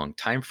really long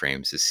time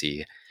frames is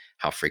see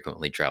how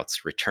frequently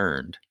droughts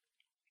returned.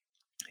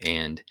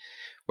 And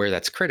where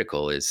that's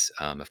critical is,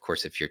 of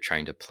course, if you're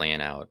trying to plan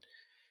out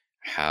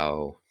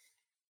how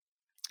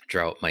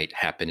drought might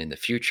happen in the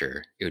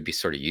future, it would be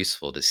sort of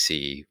useful to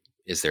see,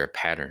 is there a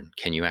pattern?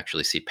 Can you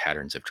actually see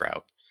patterns of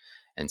drought?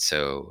 And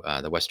so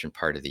the western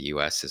part of the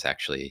US is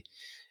actually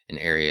an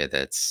area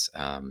that's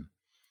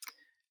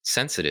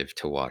sensitive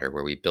to water,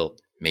 where we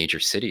built major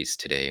cities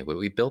today. But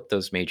we built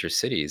those major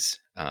cities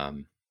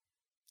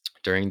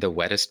during the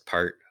wettest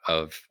part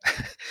of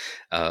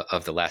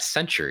the last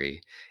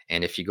century.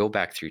 And if you go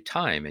back through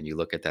time and you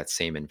look at that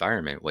same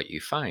environment, what you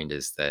find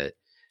is that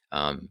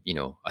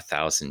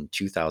 1,000,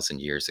 2,000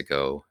 years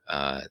ago,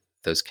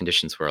 those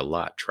conditions were a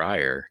lot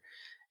drier,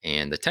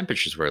 and the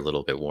temperatures were a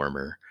little bit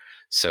warmer.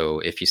 So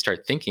if you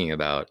start thinking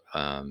about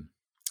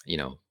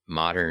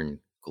modern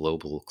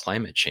global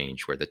climate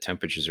change, where the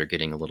temperatures are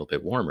getting a little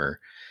bit warmer,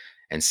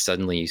 and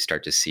suddenly you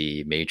start to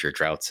see major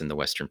droughts in the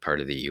western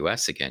part of the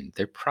US again,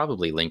 they're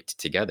probably linked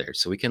together.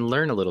 So we can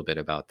learn a little bit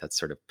about that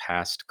sort of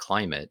past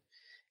climate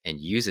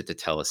and use it to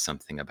tell us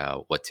something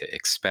about what to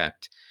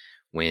expect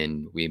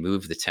when we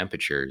move the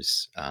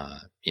temperatures,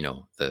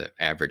 the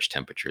average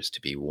temperatures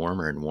to be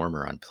warmer and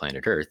warmer on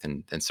planet Earth,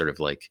 and then sort of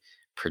like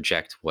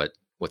project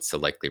what's the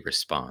likely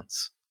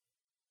response.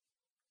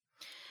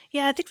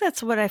 Yeah, I think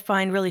that's what I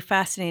find really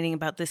fascinating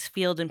about this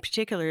field in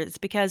particular, is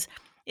because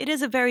it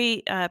is a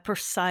very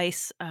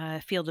precise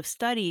field of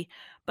study,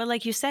 but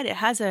like you said, it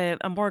has a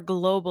more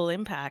global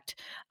impact.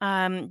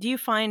 Do you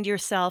find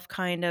yourself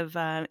kind of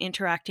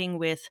interacting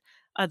with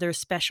other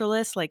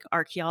specialists like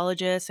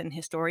archaeologists and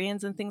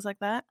historians and things like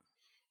that?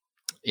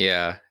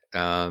 Yeah,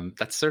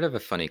 that's sort of a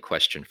funny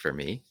question for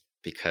me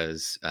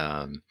because,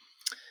 uh,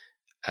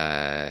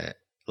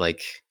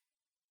 like,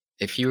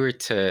 if you were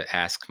to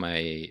ask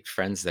my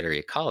friends that are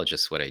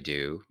ecologists what I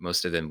do,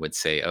 most of them would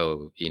say,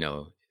 "Oh,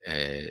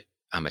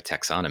 I'm a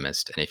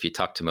taxonomist." And if you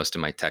talk to most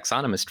of my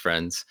taxonomist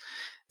friends,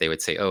 they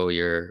would say, "Oh,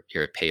 you're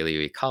a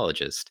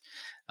paleoecologist."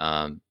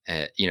 I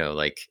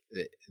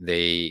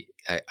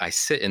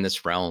sit in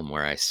this realm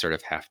where I sort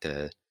of have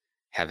to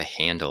have a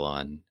handle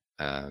on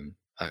a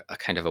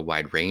kind of a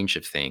wide range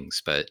of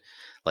things. But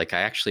like,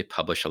 I actually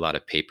publish a lot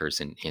of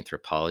papers in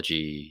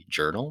anthropology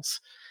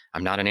journals.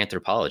 I'm not an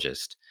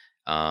anthropologist,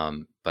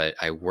 but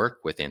I work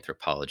with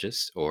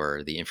anthropologists,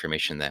 or the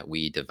information that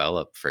we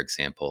develop, for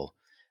example,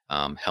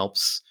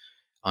 helps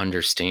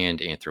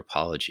understand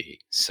anthropology.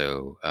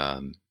 So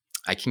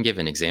I can give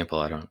an example.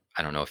 I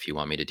don't know if you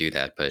want me to do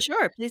that, but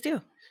Sure, please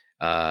do.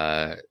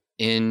 uh,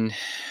 in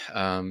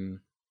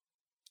um,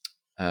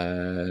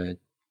 uh,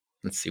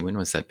 let's see, when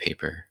was that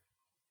paper?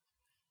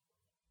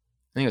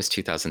 I think it was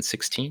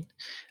 2016.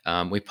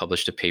 We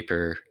published a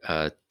paper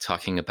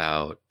talking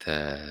about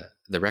the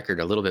record,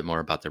 a little bit more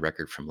about the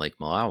record from Lake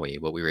Malawi.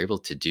 What we were able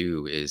to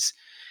do is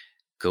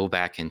go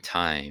back in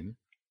time,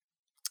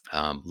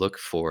 look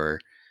for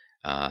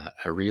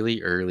a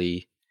really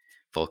early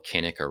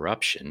volcanic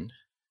eruption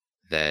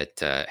that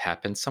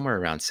happened somewhere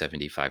around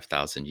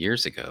 75,000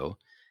 years ago.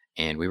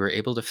 And we were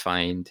able to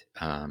find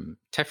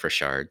tephra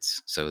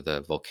shards, so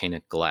the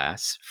volcanic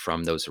glass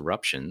from those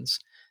eruptions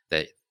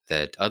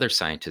that other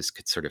scientists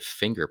could sort of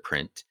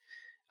fingerprint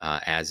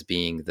as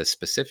being the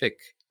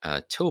specific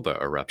Toba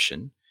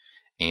eruption.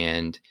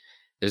 And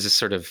there's a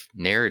sort of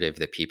narrative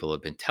that people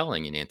have been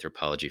telling in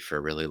anthropology for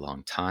a really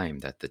long time,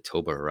 that the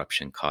Toba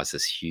eruption caused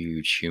this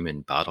huge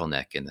human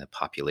bottleneck in the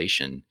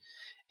population,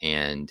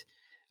 and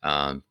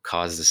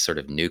caused this sort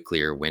of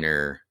nuclear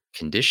winter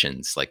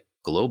conditions, like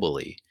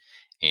globally.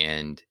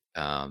 And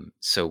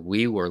so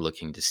we were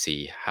looking to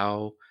see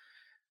how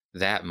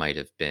that might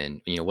have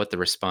been, what the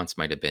response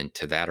might have been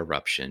to that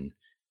eruption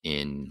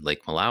in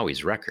Lake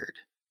Malawi's record.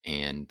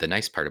 And the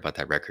nice part about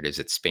that record is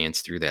it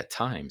spans through that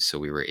time. So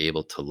we were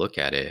able to look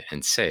at it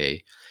and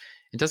say,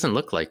 it doesn't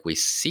look like we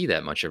see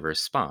that much of a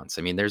response.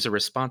 I mean, there's a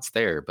response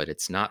there, but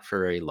it's not for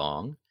very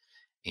long.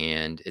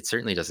 And it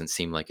certainly doesn't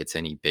seem like it's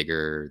any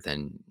bigger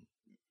than,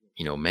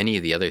 many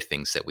of the other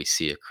things that we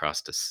see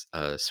across this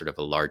sort of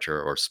a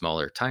larger or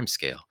smaller time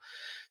scale.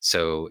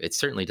 So it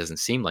certainly doesn't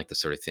seem like the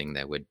sort of thing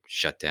that would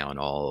shut down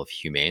all of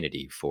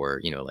humanity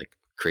for, like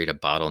create a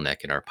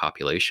bottleneck in our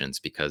populations,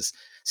 because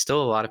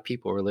still a lot of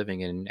people were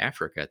living in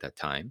Africa at that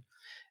time.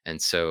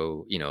 And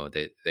so,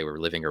 they were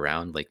living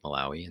around Lake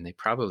Malawi, and they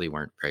probably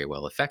weren't very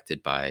well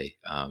affected by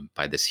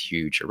this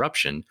huge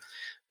eruption.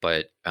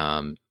 But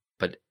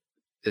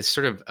it's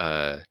sort of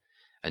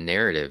a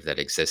narrative that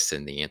exists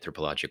in the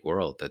anthropologic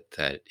world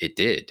that it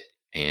did.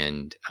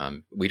 And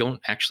we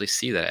don't actually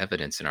see that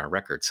evidence in our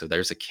records. So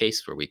there's a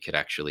case where we could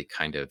actually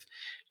kind of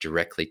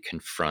directly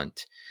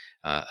confront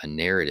a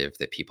narrative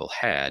that people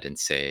had and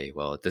say,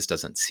 well, this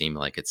doesn't seem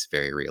like it's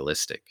very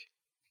realistic.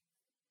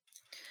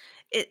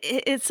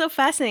 It's so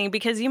fascinating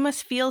because you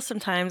must feel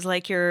sometimes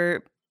like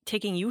you're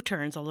taking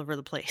U-turns all over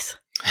the place.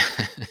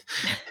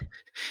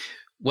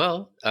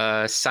 Well,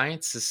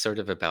 science is sort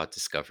of about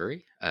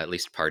discovery. At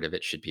least part of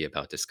it should be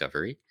about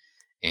discovery.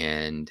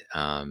 And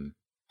I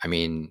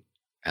mean,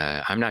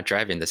 I'm not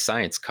driving the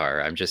science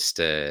car. I'm just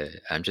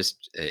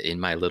in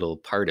my little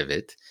part of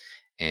it.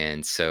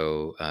 And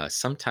so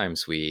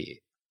sometimes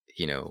we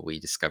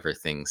discover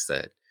things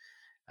that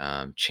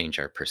change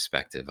our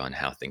perspective on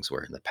how things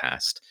were in the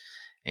past.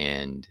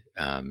 And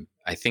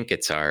I think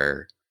it's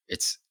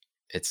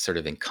it's sort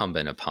of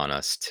incumbent upon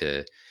us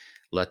to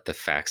let the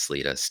facts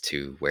lead us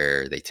to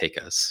where they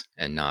take us,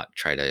 and not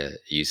try to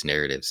use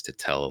narratives to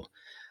tell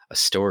a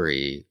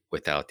story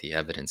without the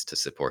evidence to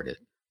support it.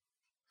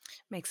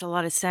 Makes a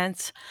lot of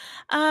sense.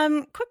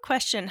 Quick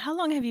question, how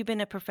long have you been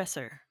a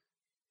professor?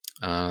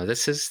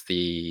 This is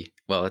the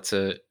well, it's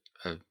a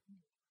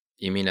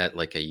you mean at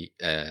like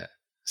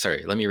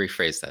sorry, let me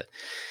rephrase that.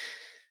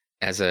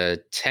 As a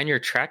tenure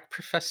track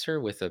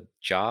professor with a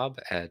job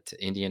at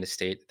Indiana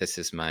State, this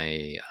is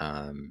my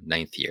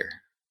ninth year.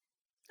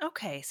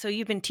 Okay, so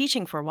you've been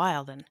teaching for a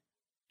while then.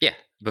 Yeah.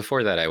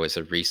 Before that, I was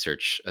a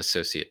research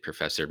associate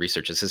professor,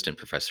 research assistant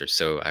professor.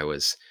 So I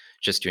was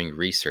just doing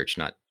research,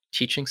 not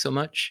teaching so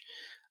much.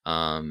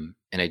 And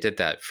I did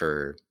that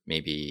for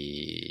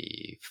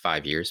maybe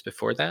 5 years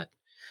before that.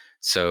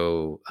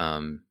 So,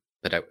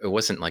 it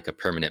wasn't like a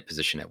permanent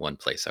position at one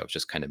place. I was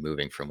just kind of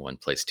moving from one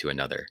place to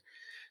another.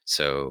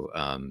 So,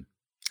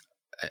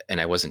 and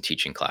I wasn't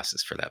teaching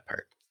classes for that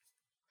part.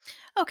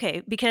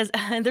 Okay, because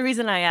the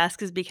reason I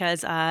ask is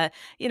because,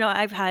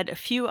 I've had a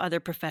few other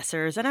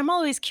professors, and I'm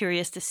always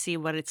curious to see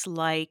what it's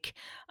like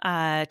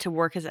to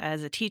work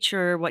as a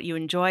teacher, what you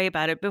enjoy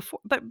about it.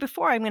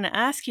 Before I'm going to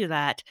ask you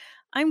that,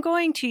 I'm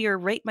going to your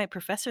Rate My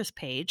Professors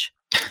page.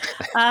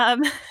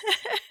 Um,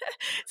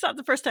 it's not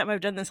the first time I've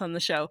done this on the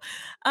show.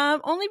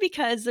 Only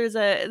because there's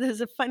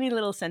a funny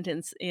little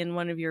sentence in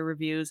one of your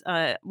reviews,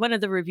 one of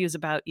the reviews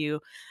about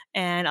you,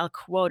 and I'll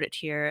quote it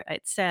here.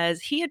 It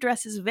says, "He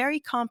addresses very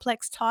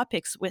complex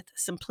topics with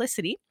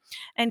simplicity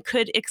and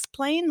could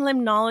explain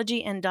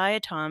limnology and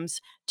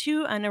diatoms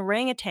to an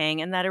orangutan,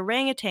 and that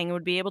orangutan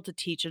would be able to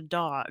teach a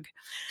dog."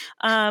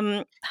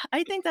 Um,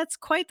 I think that's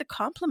quite the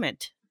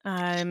compliment.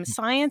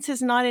 Science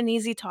is not an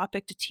easy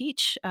topic to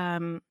teach,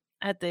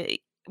 at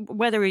the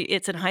whether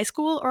it's in high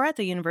school or at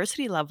the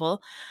university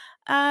level.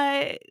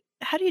 Uh,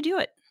 how do you do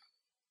it?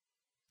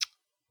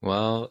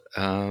 Well,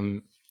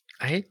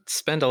 I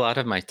spend a lot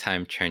of my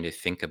time trying to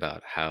think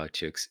about how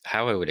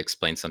I would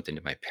explain something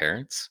to my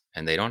parents,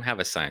 and they don't have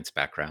a science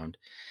background.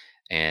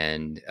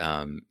 And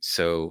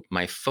so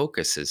my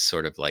focus is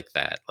sort of like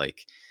that.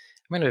 Like,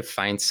 I'm going to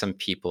find some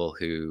people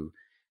who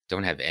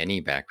don't have any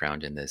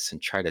background in this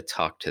and try to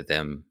talk to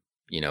them,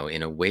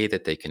 in a way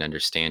that they can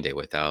understand it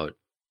without,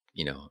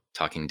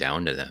 talking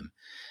down to them.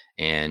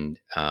 And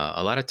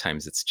a lot of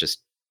times it's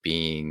just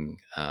being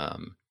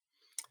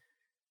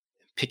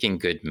picking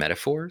good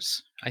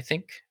metaphors. I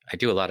think I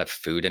do a lot of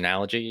food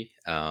analogy,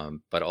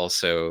 but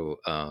also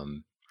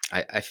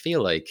I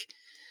feel like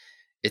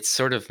it's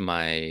sort of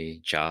my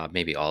job,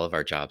 maybe all of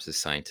our jobs as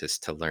scientists,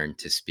 to learn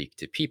to speak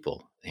to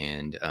people.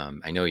 And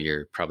I know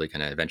you're probably going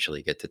to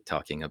eventually get to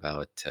talking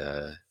about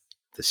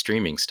the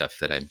streaming stuff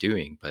that I'm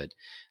doing, but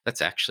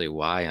that's actually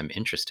why I'm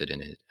interested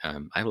in it.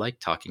 I like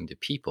talking to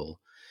people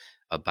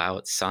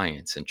about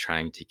science and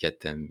trying to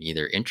get them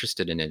either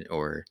interested in it,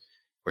 or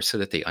so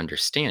that they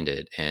understand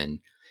it. And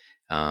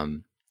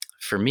um,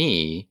 for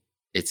me,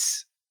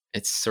 it's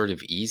it's sort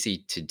of easy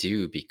to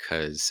do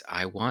because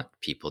I want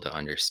people to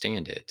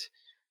understand it.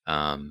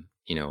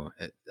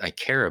 I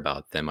care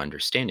about them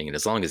understanding it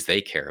as long as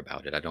they care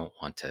about it. I don't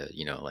want to,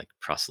 like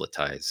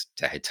proselytize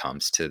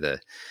diatoms to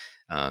the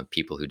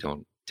people who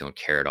don't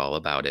care at all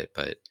about it.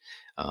 But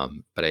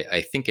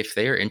I think if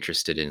they are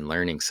interested in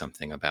learning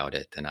something about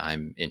it, then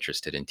I'm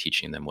interested in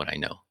teaching them what I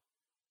know.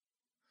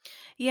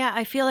 Yeah,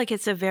 I feel like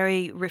it's a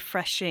very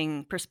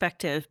refreshing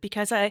perspective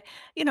because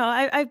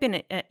I've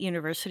been at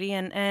university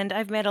and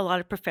I've met a lot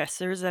of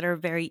professors that are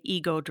very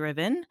ego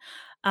driven.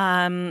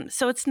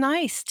 So it's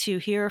nice to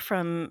hear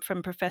from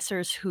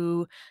professors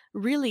who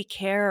really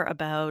care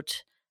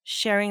about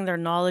sharing their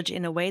knowledge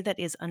in a way that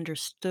is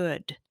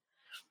understood.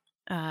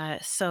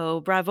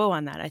 So bravo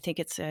on that. I think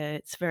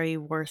it's very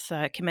worth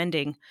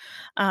commending.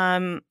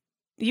 Um,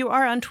 you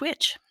are on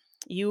Twitch.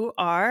 You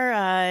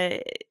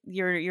are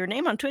your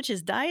name on Twitch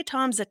is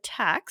Diatom's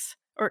Attacks,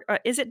 or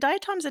is it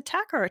Diatom's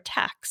Attack or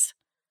Attacks?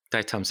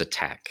 Diatoms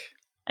attack.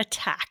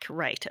 Attack,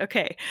 right,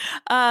 okay.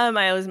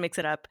 I always mix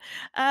it up.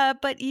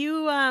 But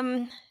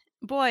you,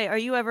 boy, are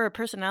you ever a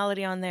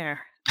personality on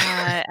there.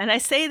 And I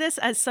say this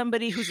as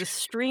somebody who's a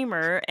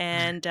streamer,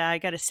 and I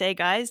gotta say,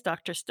 guys,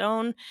 Dr.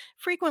 Stone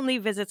frequently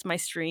visits my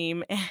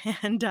stream,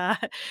 and,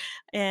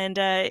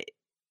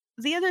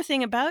 the other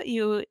thing about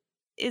you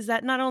is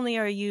that not only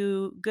are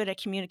you good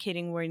at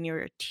communicating when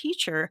you're a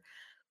teacher,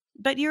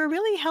 but you're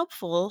really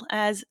helpful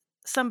as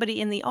somebody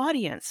in the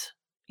audience,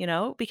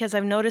 because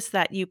I've noticed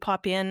that you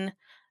pop in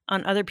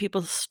on other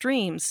people's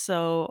streams.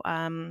 So,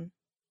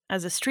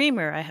 as a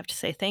streamer, I have to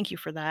say thank you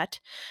for that.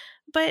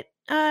 But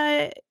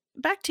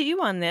back to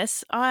you on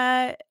this.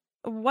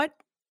 What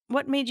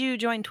what made you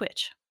join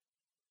Twitch?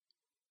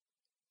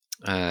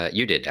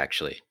 You did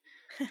actually,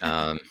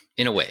 um,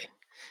 in a way.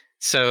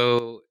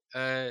 So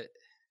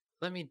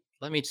let me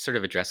sort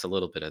of address a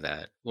little bit of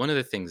that. One of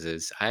the things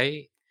is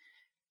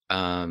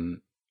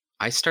um,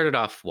 I started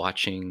off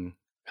watching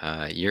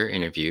your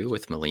interview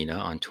with Melina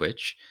on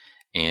Twitch,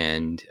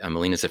 and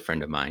Melina's a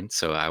friend of mine,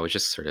 so I was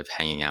just sort of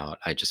hanging out.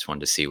 I just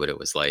wanted to see what it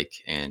was like,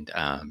 and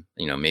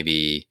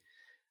maybe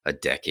a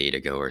decade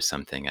ago or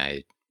something,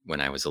 when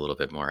I was a little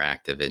bit more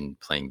active in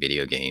playing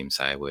video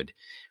games, I would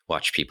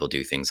watch people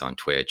do things on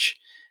Twitch.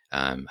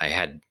 I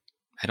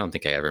don't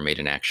think I ever made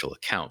an actual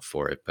account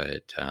for it,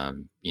 but uh,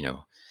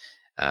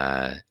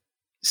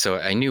 so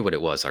I knew what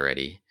it was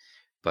already.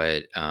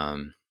 But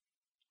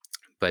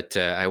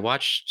I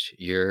watched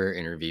your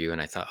interview and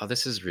I thought, oh,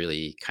 this is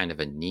really kind of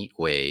a neat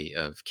way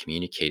of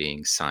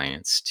communicating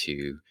science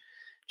to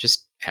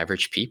just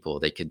average people.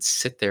 They could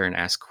sit there and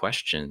ask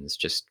questions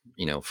just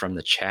from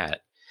the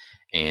chat,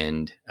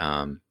 and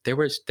there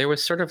was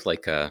sort of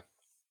like there's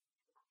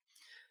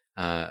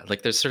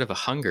sort of a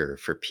hunger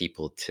for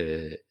people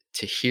to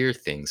hear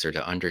things or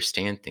to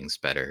understand things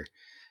better.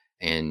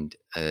 And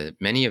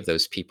many of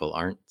those people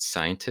aren't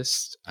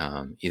scientists.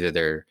 Either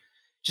they're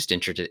just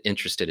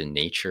interested in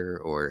nature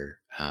or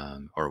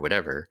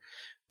whatever.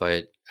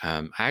 But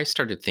I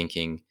started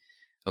thinking,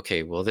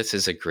 okay, well, this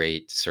is a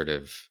great sort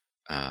of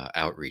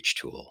outreach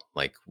tool.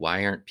 Like,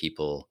 why aren't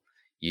people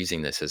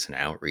using this as an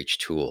outreach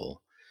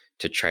tool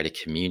to try to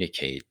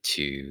communicate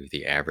to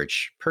the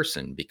average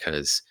person?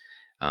 Because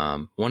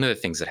one of the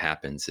things that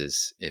happens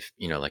is, if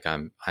like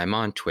I'm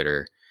on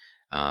Twitter,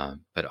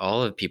 but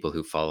all of the people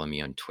who follow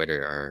me on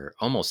Twitter are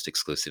almost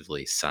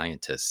exclusively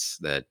scientists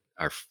that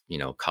are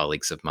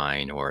colleagues of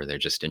mine, or they're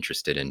just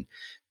interested in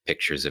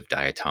pictures of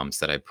diatoms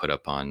that I put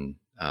up on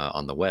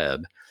the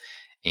web.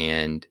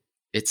 And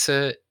it's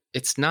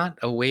not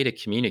a way to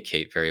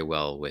communicate very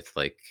well with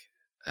like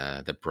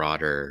the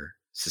broader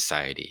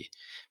society,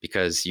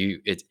 because you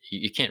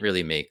can't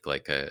really make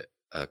like a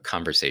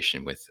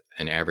conversation with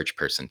an average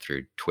person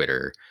through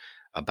Twitter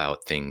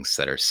about things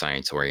that are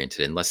science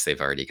oriented unless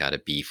they've already got a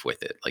beef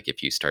with it. Like,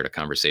 if you start a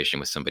conversation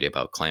with somebody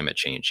about climate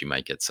change, you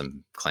might get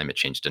some climate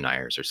change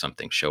deniers or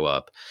something show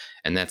up,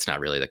 and that's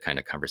not really the kind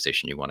of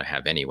conversation you want to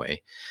have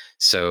anyway.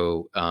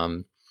 So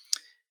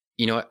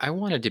I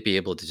wanted to be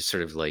able to just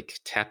sort of like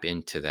tap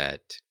into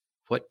that,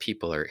 what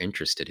people are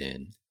interested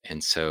in.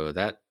 And so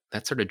that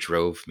sort of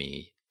drove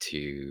me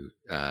to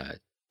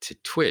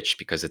Twitch,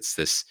 because it's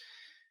this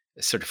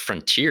sort of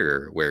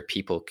frontier where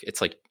people,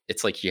 it's like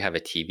you have a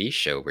TV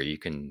show where you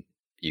can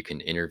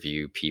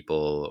interview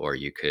people, or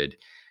you could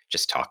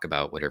just talk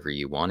about whatever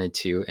you wanted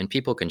to, and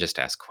people can just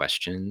ask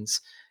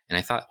questions. And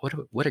I thought,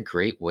 what a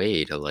great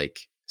way to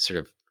like sort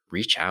of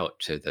reach out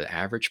to the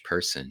average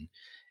person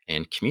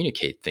and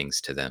communicate things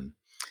to them.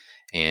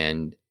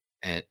 And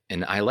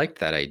I liked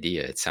that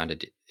idea. It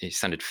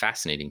sounded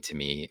fascinating to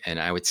me. And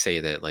I would say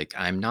that, like,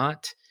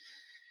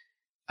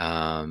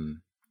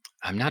 um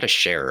I'm not a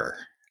sharer.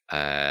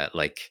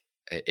 Like,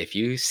 if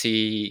you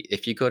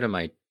go to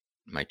my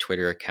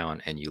Twitter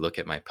account and you look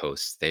at my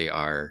posts,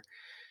 uh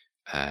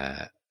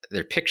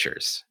they're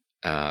pictures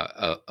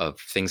of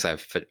things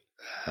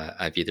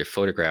I've either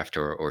photographed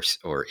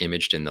or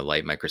imaged in the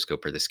light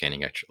microscope or the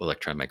scanning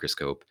electron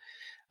microscope,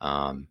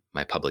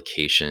 my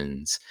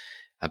publications.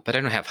 But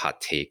I don't have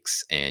hot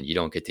takes, and you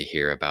don't get to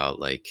hear about,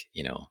 like,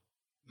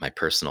 my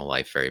personal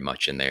life very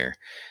much in there.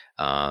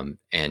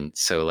 And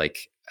so,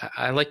 like,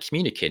 I like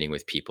communicating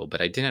with people, but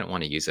I didn't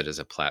want to use it as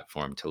a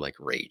platform to like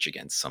rage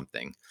against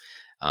something.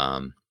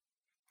 Um,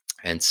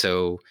 and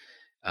so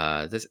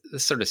this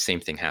sort of same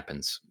thing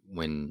happens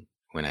when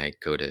I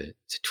go to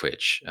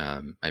Twitch.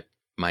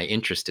 My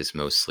interest is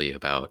mostly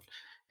about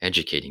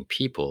educating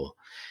people,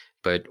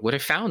 but what I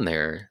found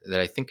there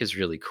that I think is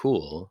really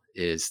cool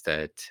is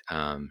that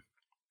I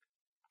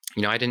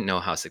didn't know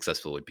how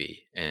successful it would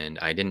be, and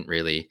I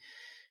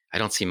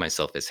don't see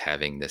myself as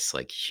having this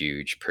like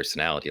huge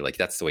personality. Like,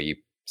 that's the way you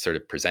sort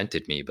of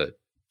presented me, but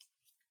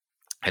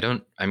I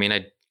don't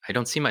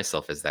see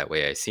myself as that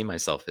way. I see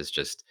myself as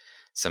just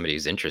somebody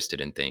who's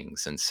interested in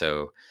things. And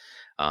so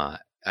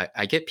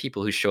I get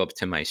people who show up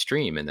to my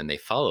stream and then they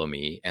follow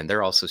me, and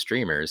they're also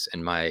streamers.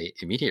 And my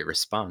immediate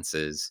response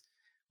is,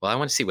 well, I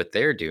want to see what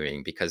they're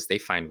doing because they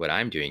find what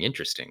I'm doing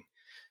interesting.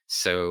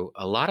 So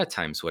a lot of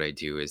times what I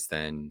do is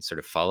then sort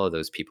of follow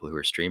those people who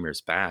are streamers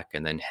back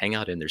and then hang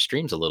out in their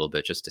streams a little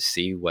bit just to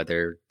see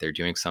whether they're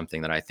doing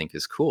something that I think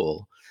is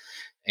cool.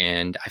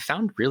 And I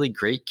found really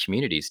great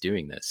communities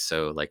doing this.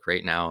 So like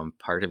right now I'm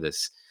part of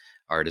this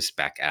artist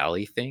back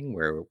alley thing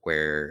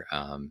where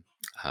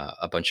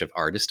a bunch of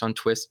artists on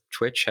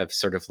Twitch have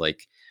sort of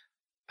like,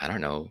 I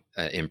don't know,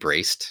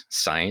 embraced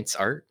science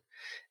art,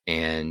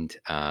 and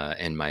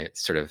my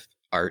sort of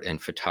art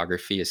and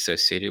photography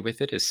associated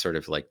with it is sort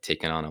of like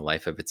taken on a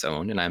life of its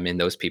own, and I'm in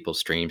those people's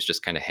streams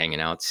just kind of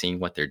hanging out seeing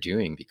what they're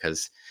doing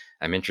because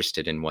I'm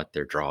interested in what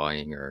they're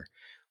drawing or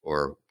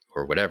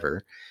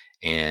whatever.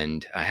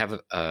 And I have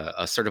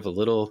a sort of a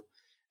little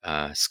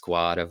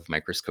squad of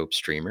microscope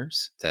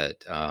streamers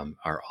that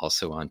are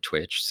also on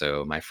Twitch.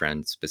 So my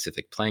friend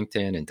Specific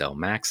Plankton and Del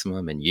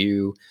Maximum and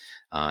you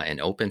and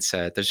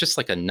OpenSet. There's just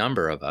like a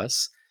number of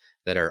us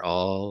that are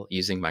all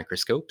using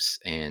microscopes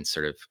and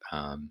sort of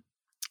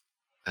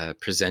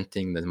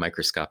presenting the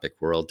microscopic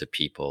world to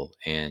people.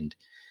 And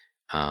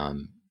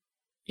um,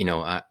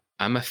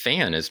 I'm a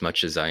fan as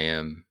much as I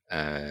am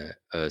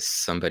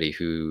somebody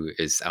who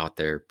is out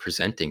there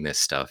presenting this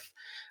stuff.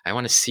 I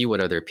want to see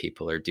what other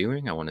people are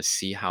doing. I want to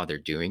see how they're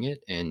doing it,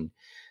 and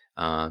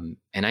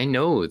I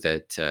know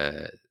that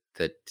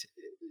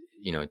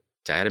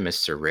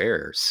diatomists are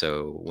rare.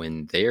 So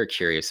when they are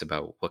curious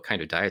about what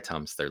kind of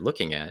diatoms they're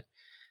looking at,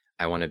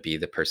 I want to be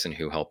the person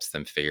who helps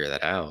them figure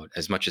that out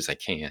as much as I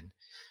can.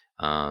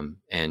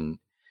 And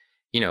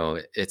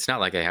it's not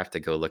like I have to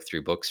go look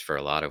through books for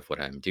a lot of what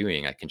I'm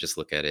doing. I can just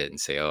look at it and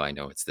say, oh, I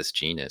know it's this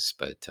genus.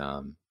 But,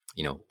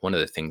 one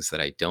of the things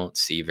that I don't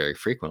see very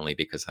frequently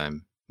because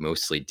I'm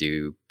mostly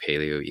do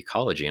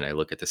paleoecology and I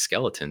look at the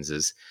skeletons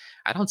is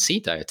I don't see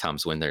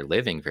diatoms when they're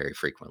living very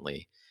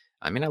frequently.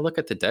 I mean, I look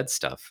at the dead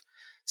stuff.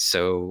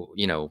 So,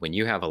 when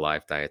you have a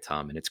live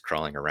diatom and it's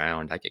crawling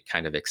around, I get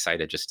kind of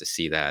excited just to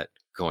see that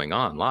going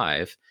on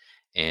live.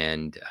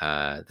 And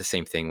the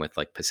same thing with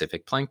like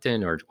Pacific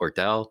Plankton or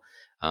Dell.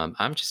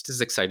 I'm just as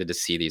excited to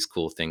see these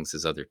cool things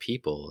as other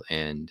people,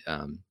 and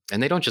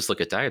they don't just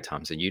look at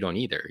diatoms, and you don't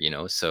either,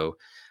 So,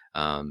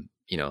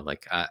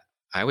 like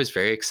I was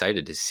very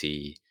excited to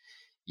see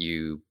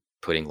you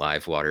putting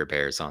live water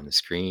bears on the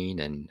screen,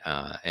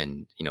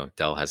 and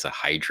Dell has a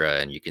hydra,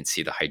 and you can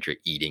see the hydra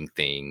eating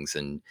things,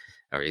 and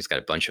or he's got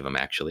a bunch of them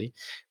actually,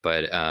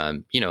 but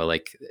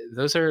like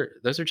those are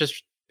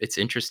just it's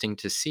interesting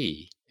to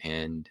see,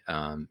 and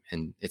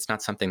it's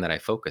not something that I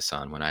focus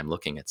on when I'm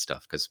looking at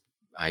stuff because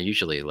I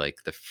usually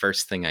like the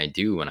first thing I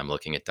do when I'm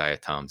looking at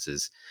diatoms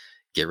is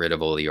get rid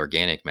of all the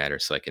organic matter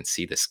so I can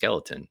see the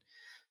skeleton.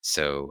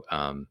 So,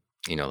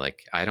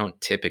 like I don't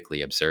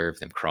typically observe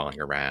them crawling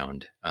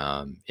around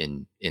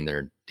in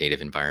their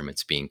native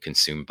environments, being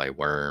consumed by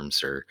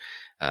worms or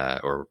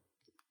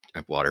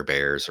water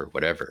bears or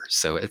whatever.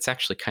 So it's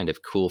actually kind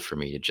of cool for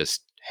me to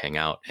just hang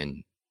out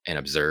and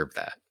observe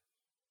that.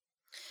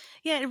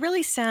 Yeah, it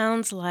really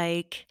sounds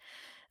like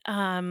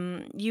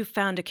you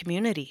found a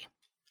community.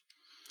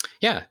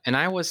 Yeah, and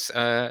I was,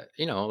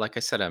 like I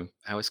said,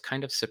 I was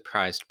kind of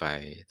surprised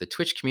by the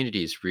Twitch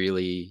community is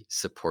really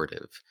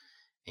supportive,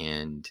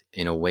 and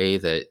in a way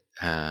that,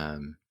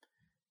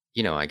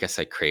 I guess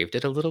I craved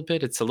it a little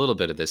bit. It's a little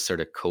bit of this sort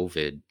of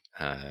COVID,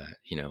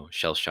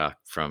 shell shock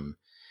from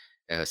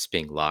us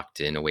being locked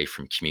in away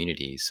from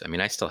communities. I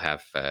mean, I still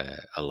have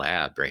a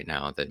lab right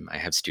now that I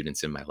have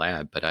students in my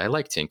lab, but I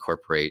like to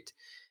incorporate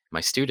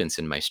my students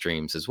in my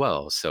streams as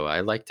well. So I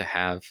like to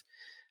have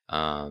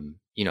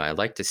I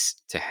like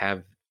to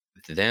have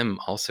them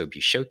also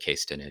be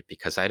showcased in it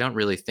because I don't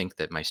really think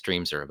that my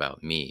streams are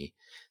about me.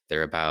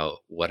 They're about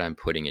what I'm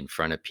putting in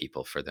front of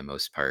people for the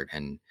most part.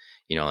 And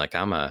like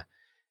I'm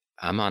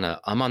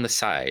on the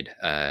side.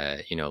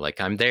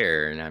 Like I'm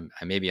there and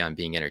maybe I'm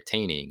being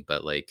entertaining,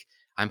 but like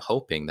I'm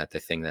hoping that the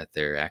thing that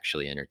they're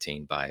actually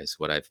entertained by is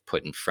what I've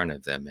put in front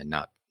of them and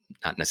not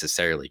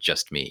necessarily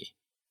just me.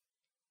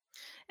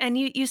 And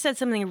you said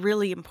something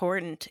really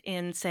important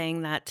in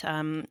saying that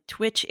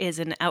Twitch is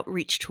an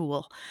outreach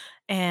tool,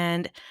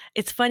 and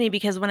it's funny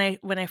because when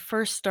I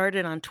first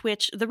started on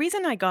Twitch, the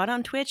reason I got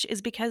on Twitch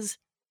is because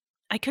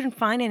I couldn't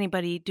find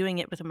anybody doing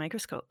it with a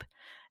microscope,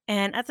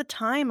 and at the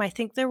time, I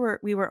think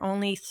we were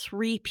only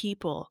 3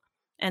 people,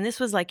 and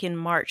this was like in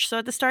March, so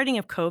at the starting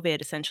of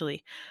COVID,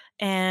 essentially,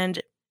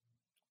 and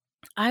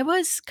I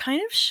was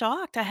kind of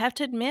shocked, I have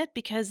to admit,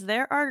 because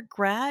there are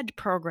grad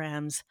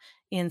programs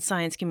in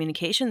science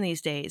communication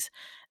these days.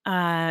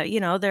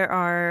 There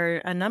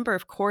are a number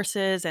of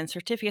courses and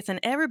certificates,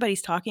 and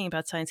everybody's talking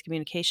about science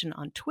communication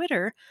on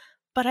Twitter.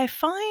 But I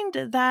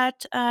find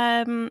that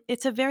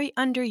it's a very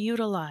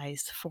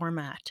underutilized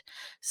format.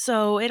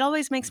 So it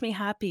always makes me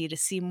happy to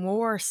see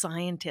more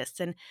scientists,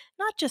 and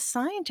not just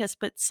scientists,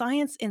 but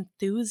science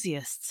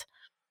enthusiasts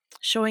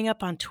showing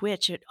up on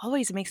Twitch. It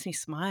always makes me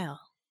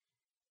smile.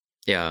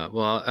 Yeah,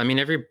 well, I mean,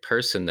 every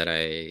person that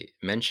I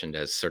mentioned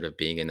as sort of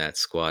being in that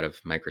squad of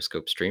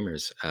microscope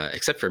streamers,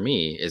 except for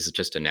me, is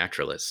just a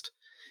naturalist.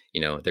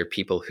 They're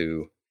people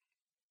who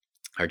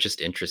are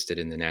just interested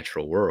in the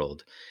natural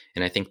world.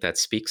 And I think that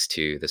speaks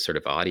to the sort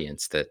of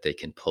audience that they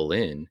can pull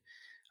in.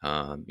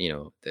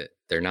 That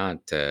they're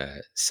not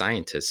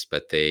scientists,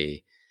 but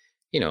they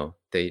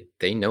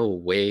know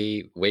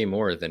way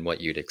more than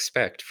what you'd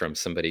expect from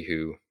somebody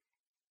who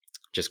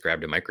just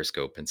grabbed a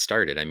microscope and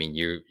started. I mean,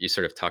 you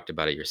sort of talked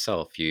about it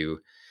yourself. You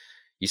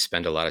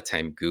spend a lot of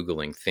time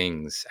Googling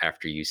things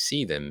after you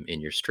see them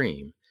in your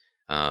stream,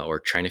 or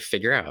trying to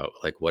figure out,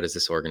 like, what is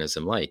this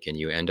organism like? And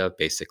you end up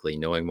basically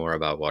knowing more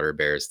about water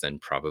bears than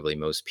probably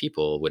most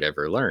people would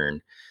ever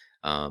learn.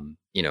 Um,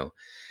 you know,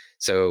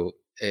 so,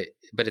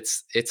 but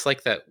it's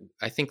like that.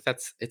 I think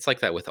it's like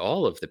that with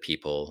all of the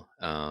people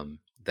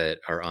that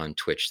are on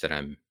Twitch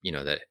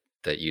that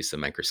that use the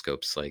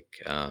microscopes.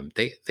 Like,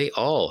 they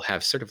all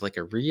have sort of like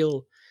a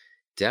real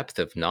depth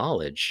of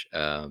knowledge,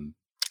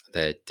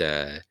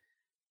 that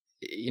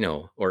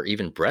or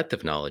even breadth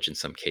of knowledge in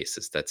some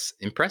cases that's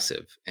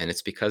impressive. And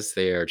it's because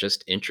they are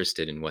just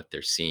interested in what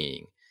they're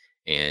seeing.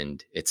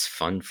 And it's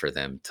fun for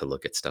them to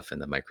look at stuff in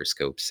the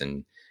microscopes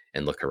and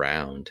look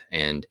around.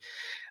 And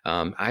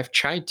I've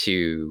tried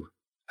to,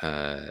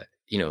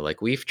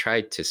 like we've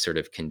tried to sort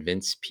of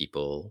convince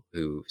people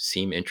who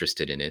seem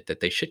interested in it that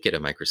they should get a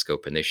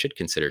microscope and they should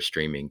consider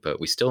streaming. But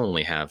we still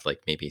only have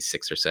like maybe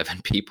 6 or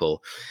 7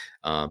 people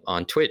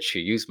on Twitch who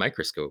use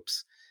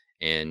microscopes.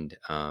 And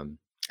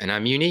and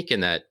I'm unique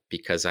in that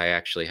because I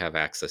actually have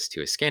access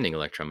to a scanning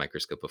electron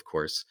microscope, of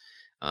course,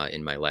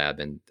 in my lab,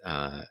 and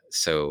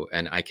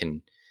I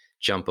can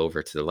jump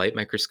over to the light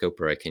microscope,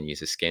 or I can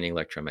use a scanning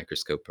electron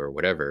microscope, or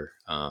whatever.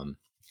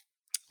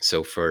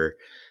 So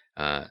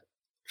uh,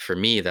 for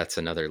me, that's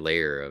another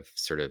layer of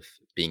sort of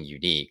being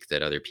unique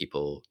that other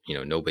people,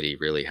 nobody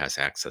really has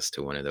access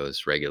to one of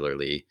those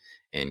regularly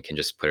and can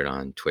just put it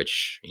on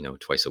Twitch,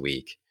 twice a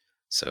week.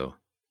 So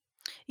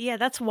Yeah,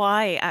 that's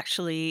why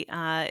actually,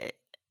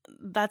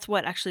 that's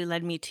what actually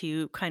led me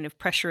to kind of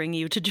pressuring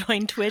you to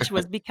join Twitch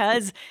was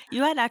because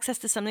you had access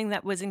to something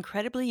that was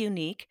incredibly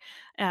unique.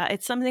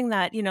 It's something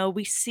that,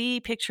 we see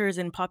pictures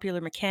in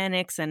Popular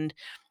Mechanics and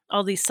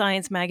all these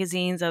science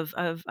magazines of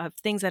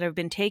things that have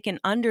been taken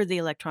under the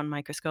electron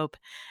microscope.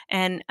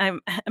 And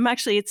I'm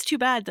actually, it's too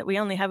bad that we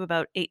only have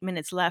about 8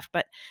 minutes left,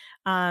 but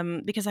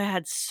because I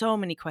had so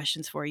many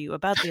questions for you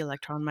about the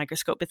electron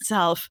microscope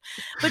itself.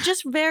 But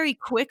just very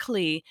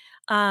quickly,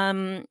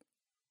 um,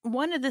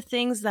 one of the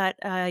things that,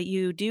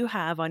 you do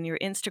have on your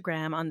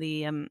Instagram, on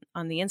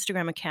the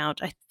Instagram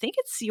account, I think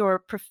it's your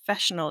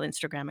professional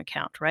Instagram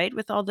account, right?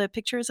 With all the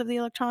pictures of the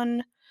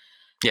electron,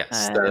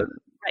 yes, um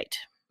right.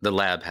 the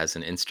lab has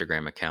an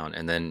Instagram account,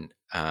 and then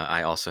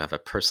I also have a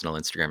personal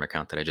Instagram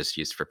account that I just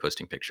used for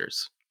posting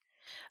pictures.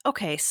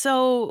 Okay,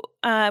 so,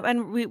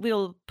 and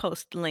we'll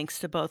post links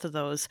to both of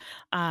those,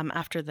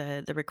 after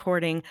the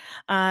recording,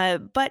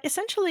 but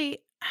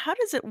essentially, how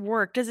does it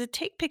work? Does it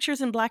take pictures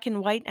in black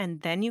and white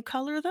and then you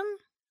color them?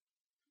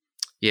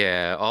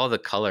 Yeah, all the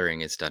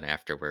coloring is done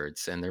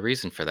afterwards, and the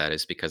reason for that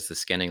is because the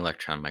scanning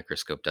electron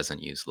microscope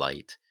doesn't use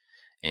light,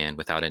 and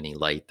without any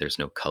light, there's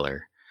no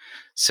color.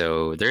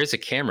 So there is a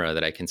camera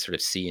that I can sort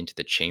of see into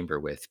the chamber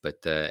with,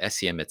 but the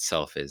SEM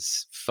itself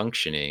is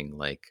functioning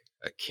like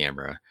a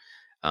camera,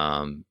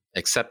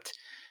 except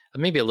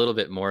maybe a little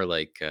bit more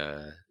like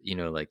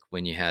like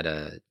when you had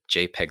a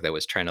JPEG that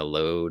was trying to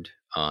load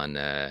on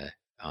a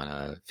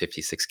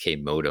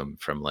 56K modem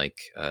from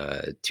like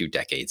 2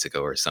 decades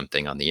ago or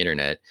something on the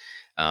internet.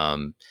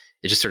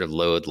 It just sort of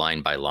load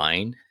line by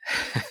line,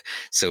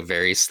 so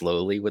very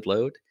slowly would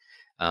load.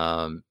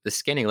 The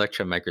scanning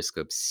electron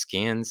microscope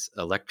scans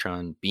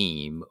electron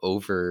beam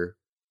over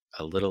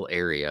a little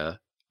area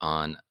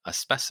on a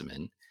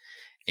specimen,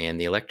 and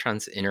the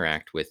electrons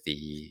interact with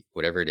the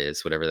whatever it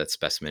is, whatever that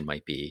specimen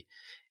might be.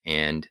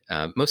 And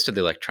most of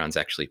the electrons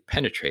actually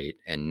penetrate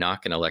and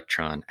knock an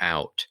electron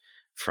out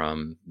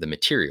from the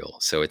material.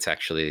 So it's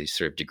actually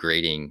sort of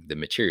degrading the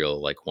material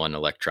like one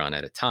electron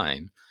at a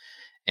time.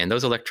 And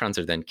those electrons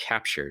are then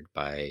captured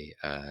by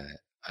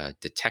a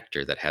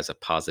detector that has a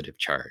positive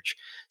charge.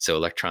 So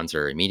electrons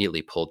are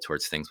immediately pulled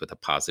towards things with a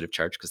positive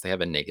charge because they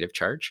have a negative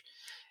charge.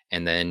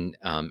 And then,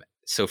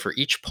 so for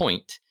each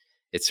point,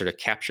 it sort of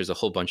captures a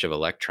whole bunch of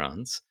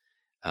electrons.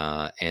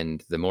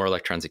 And the more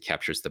electrons it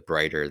captures, the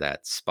brighter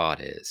that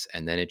spot is.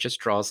 And then it just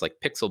draws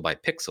like pixel by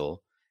pixel.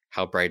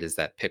 How bright is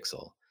that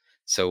pixel?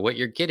 So, what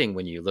you're getting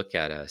when you look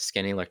at a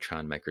scanning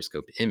electron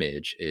microscope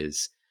image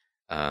is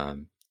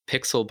um,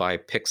 pixel by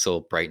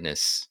pixel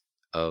brightness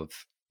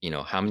of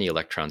how many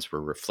electrons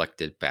were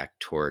reflected back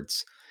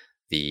towards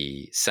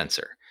the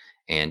sensor.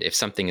 And if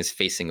something is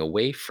facing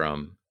away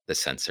from the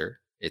sensor,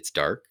 it's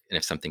dark. And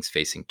if something's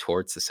facing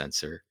towards the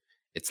sensor,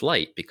 it's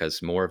light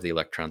because more of the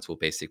electrons will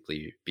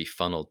basically be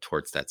funneled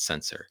towards that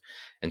sensor.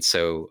 And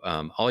so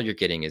all you're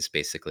getting is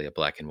basically a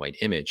black and white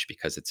image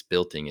because it's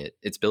building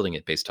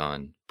it based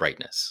on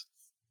brightness.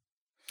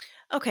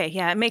 Okay,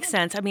 yeah, it makes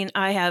sense. I mean,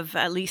 I have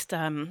at least,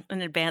 an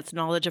advanced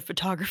knowledge of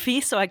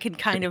photography, so I can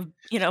kind of,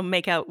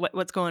 make out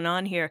what's going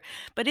on here.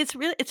 But it's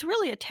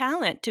really a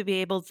talent to be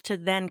able to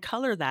then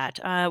color that.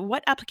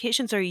 What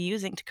applications are you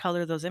using to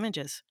color those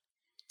images?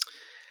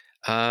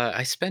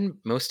 I spend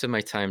most of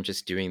my time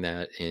just doing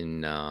that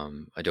in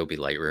Adobe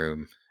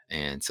Lightroom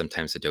and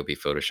sometimes Adobe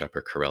Photoshop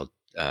or Corel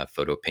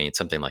Photo Paint,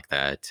 something like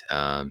that.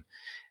 Uh,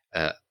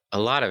 a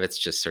lot of it's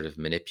just sort of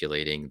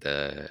manipulating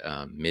the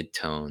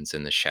midtones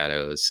and the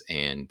shadows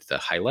and the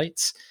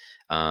highlights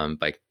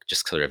by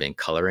just sort of in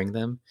coloring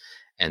them.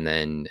 And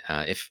then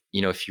if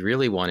you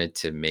really wanted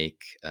to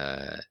make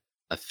a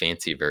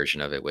fancy version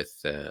of it with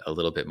a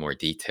little bit more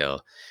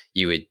detail,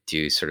 you would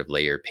do sort of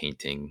layer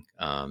painting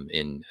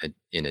in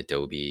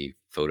Adobe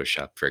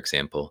Photoshop, for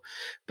example.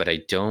 But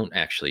I don't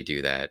actually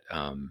do that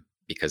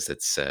because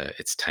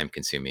it's time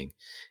consuming.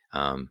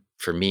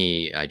 For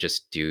me, I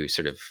just do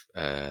sort of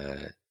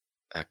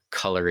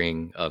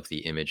coloring of the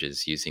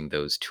images using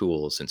those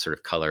tools and sort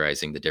of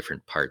colorizing the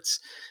different parts,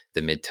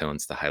 the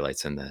midtones, the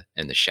highlights, and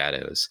the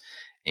shadows.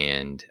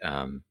 And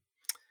I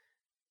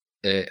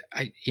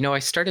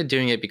started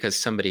doing it because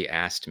somebody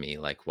asked me,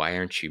 like, why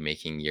aren't you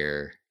making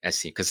your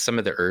SEM? Because some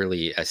of the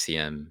early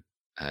SEM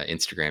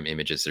Instagram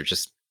images are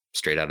just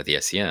straight out of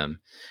the SEM,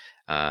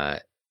 uh,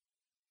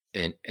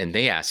 and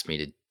they asked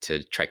me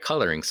to try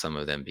coloring some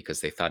of them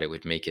because they thought it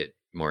would make it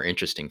more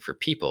interesting for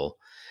people.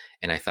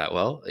 And I thought,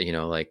 well,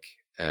 like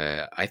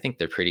I think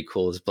they're pretty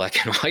cool as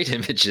black and white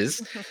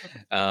images,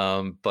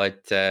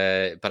 but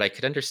I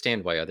could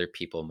understand why other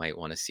people might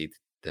want to see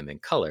them in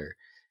color.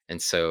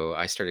 And so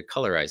I started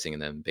colorizing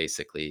them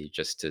basically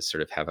just to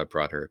sort of have a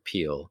broader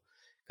appeal.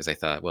 Because I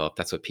thought, well, if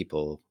that's what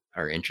people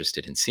are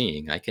interested in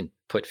seeing, I can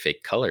put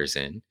fake colors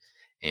in,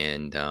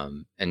 and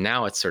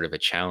now it's sort of a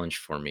challenge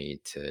for me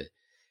to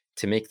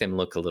make them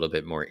look a little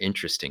bit more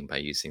interesting by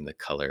using the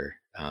color.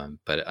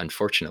 But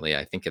unfortunately,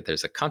 I think that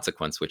there's a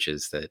consequence, which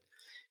is that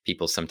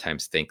people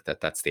sometimes think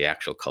that that's the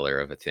actual color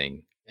of a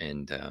thing,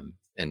 and I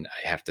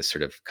have to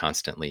sort of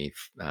constantly,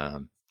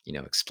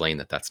 explain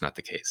that that's not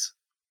the case.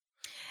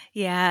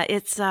 Yeah,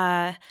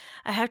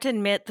 I have to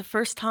admit the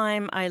first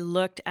time I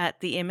looked at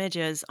the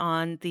images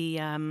on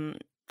the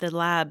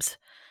lab's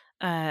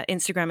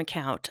Instagram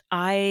account,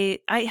 I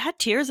had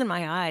tears in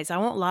my eyes, I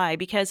won't lie,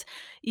 because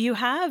you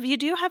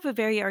do have a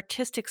very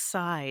artistic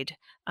side.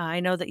 I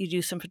know that you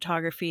do some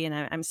photography, and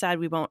I'm sad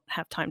we won't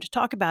have time to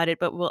talk about it,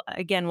 but we'll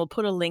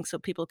put a link so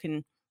people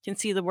can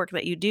see the work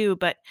that you do,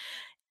 but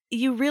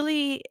you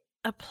really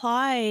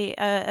apply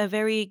a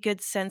very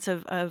good sense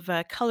of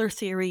color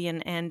theory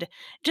and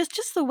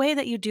just the way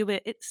that you do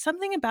it. It's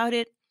something about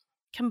it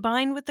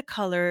combined with the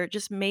color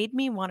just made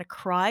me wanna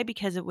cry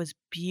because it was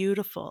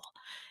beautiful.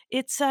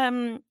 It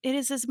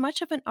is as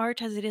much of an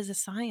art as it is a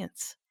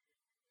science.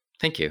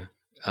 Thank you.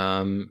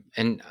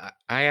 And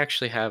I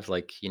actually have,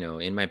 like,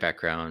 in my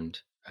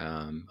background,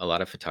 a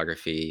lot of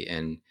photography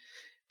and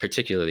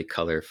particularly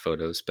color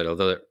photos. But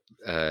although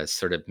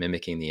sort of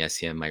mimicking the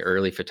SEM, my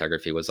early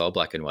photography was all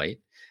black and white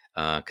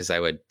because I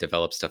would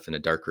develop stuff in a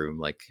dark room.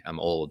 Like, I'm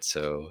old,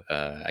 so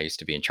I used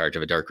to be in charge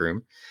of a dark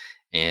room.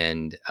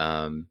 And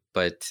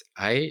but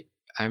I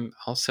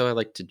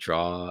like to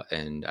draw,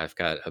 and I've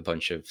got a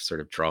bunch of sort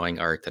of drawing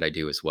art that I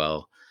do as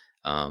well.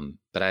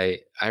 But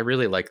I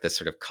really like the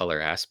sort of color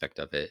aspect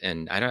of it,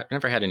 and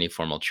never had any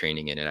formal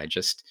training in it.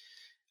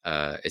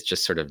 It's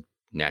just sort of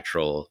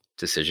natural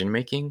decision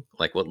making,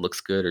 like what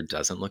looks good or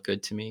doesn't look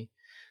good to me.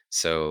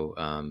 So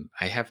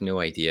I have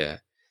no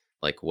idea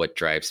like what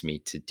drives me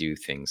to do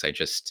things.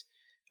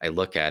 I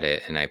look at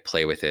it and I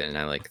play with it, and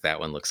I like that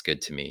one looks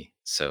good to me.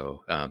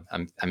 So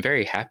I'm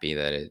very happy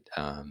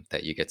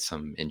that you get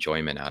some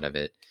enjoyment out of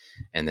it,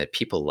 and that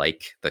people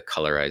like the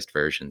colorized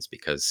versions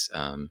because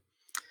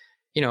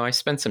I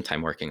spent some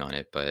time working on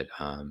it, but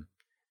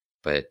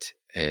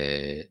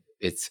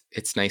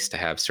it's nice to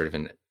have sort of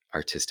an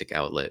artistic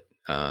outlet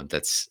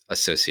that's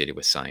associated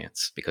with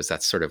science because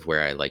that's sort of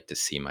where I like to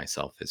see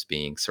myself as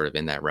being sort of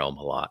in that realm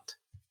a lot.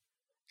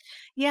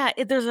 Yeah,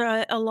 there's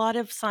a lot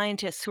of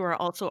scientists who are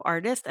also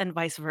artists and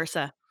vice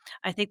versa.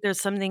 I think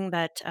there's something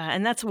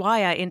and that's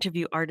why I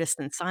interview artists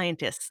and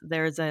scientists.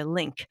 There's a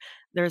link.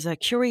 There's a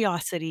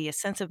curiosity, a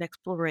sense of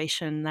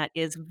exploration that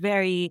is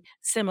very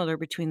similar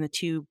between the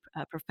two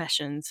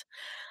professions.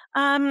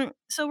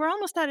 So we're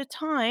almost out of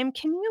time.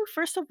 Can you,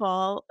 first of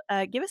all,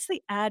 give us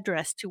the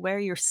address to where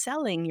you're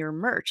selling your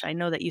merch? I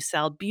know that you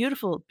sell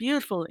beautiful,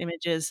 beautiful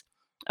images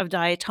of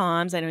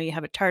diatoms. I know you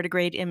have a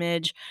tardigrade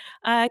image.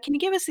 Can you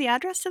give us the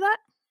address to that?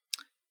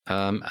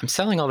 I'm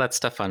selling all that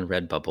stuff on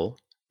Redbubble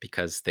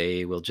because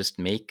they will just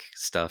make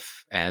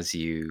stuff as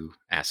you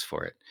ask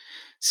for it.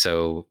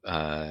 So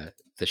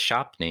the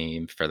shop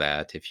name for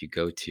that, if you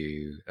go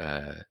to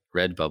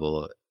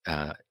Redbubble,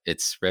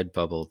 it's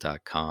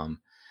redbubble.com,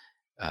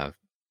 uh,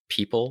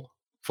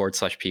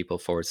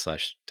 people/people/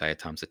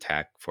 diatoms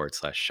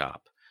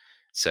attack/shop.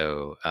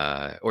 So,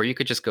 or you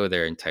could just go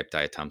there and type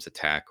diatoms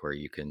attack, or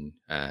you can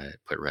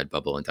put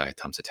Redbubble and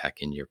diatoms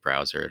attack in your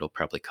browser. It'll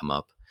probably come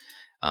up.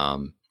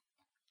 Um,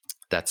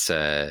 that's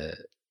the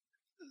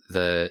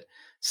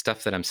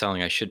stuff that I'm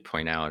selling. I should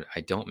point out,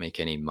 I don't make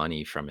any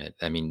money from it.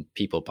 I mean,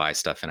 people buy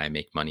stuff and I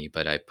make money,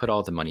 but I put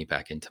all the money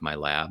back into my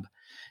lab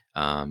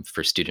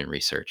for student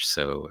research.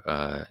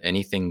 So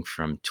anything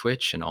from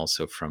Twitch and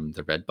also from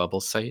the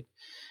Redbubble site,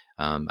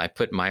 I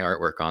put my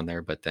artwork on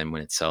there, but then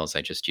when it sells,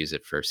 I just use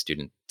it for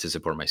student to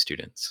support my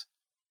students.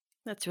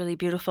 That's really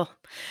beautiful.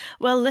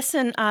 Well,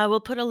 listen, we'll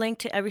put a link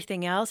to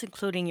everything else,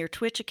 including your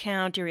Twitch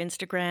account, your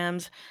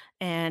Instagrams,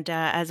 and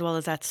as well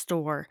as that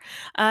store.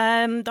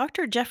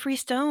 Dr. Jeffrey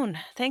Stone,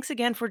 thanks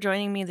again for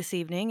joining me this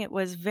evening. It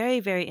was very,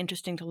 very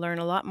interesting to learn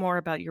a lot more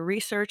about your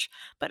research,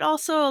 but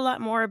also a lot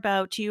more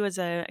about you as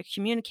a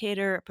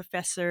communicator, a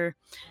professor,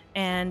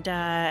 and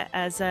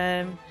as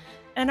an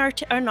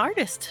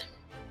artist.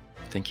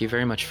 Thank you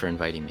very much for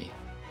inviting me.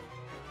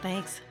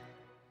 Thanks.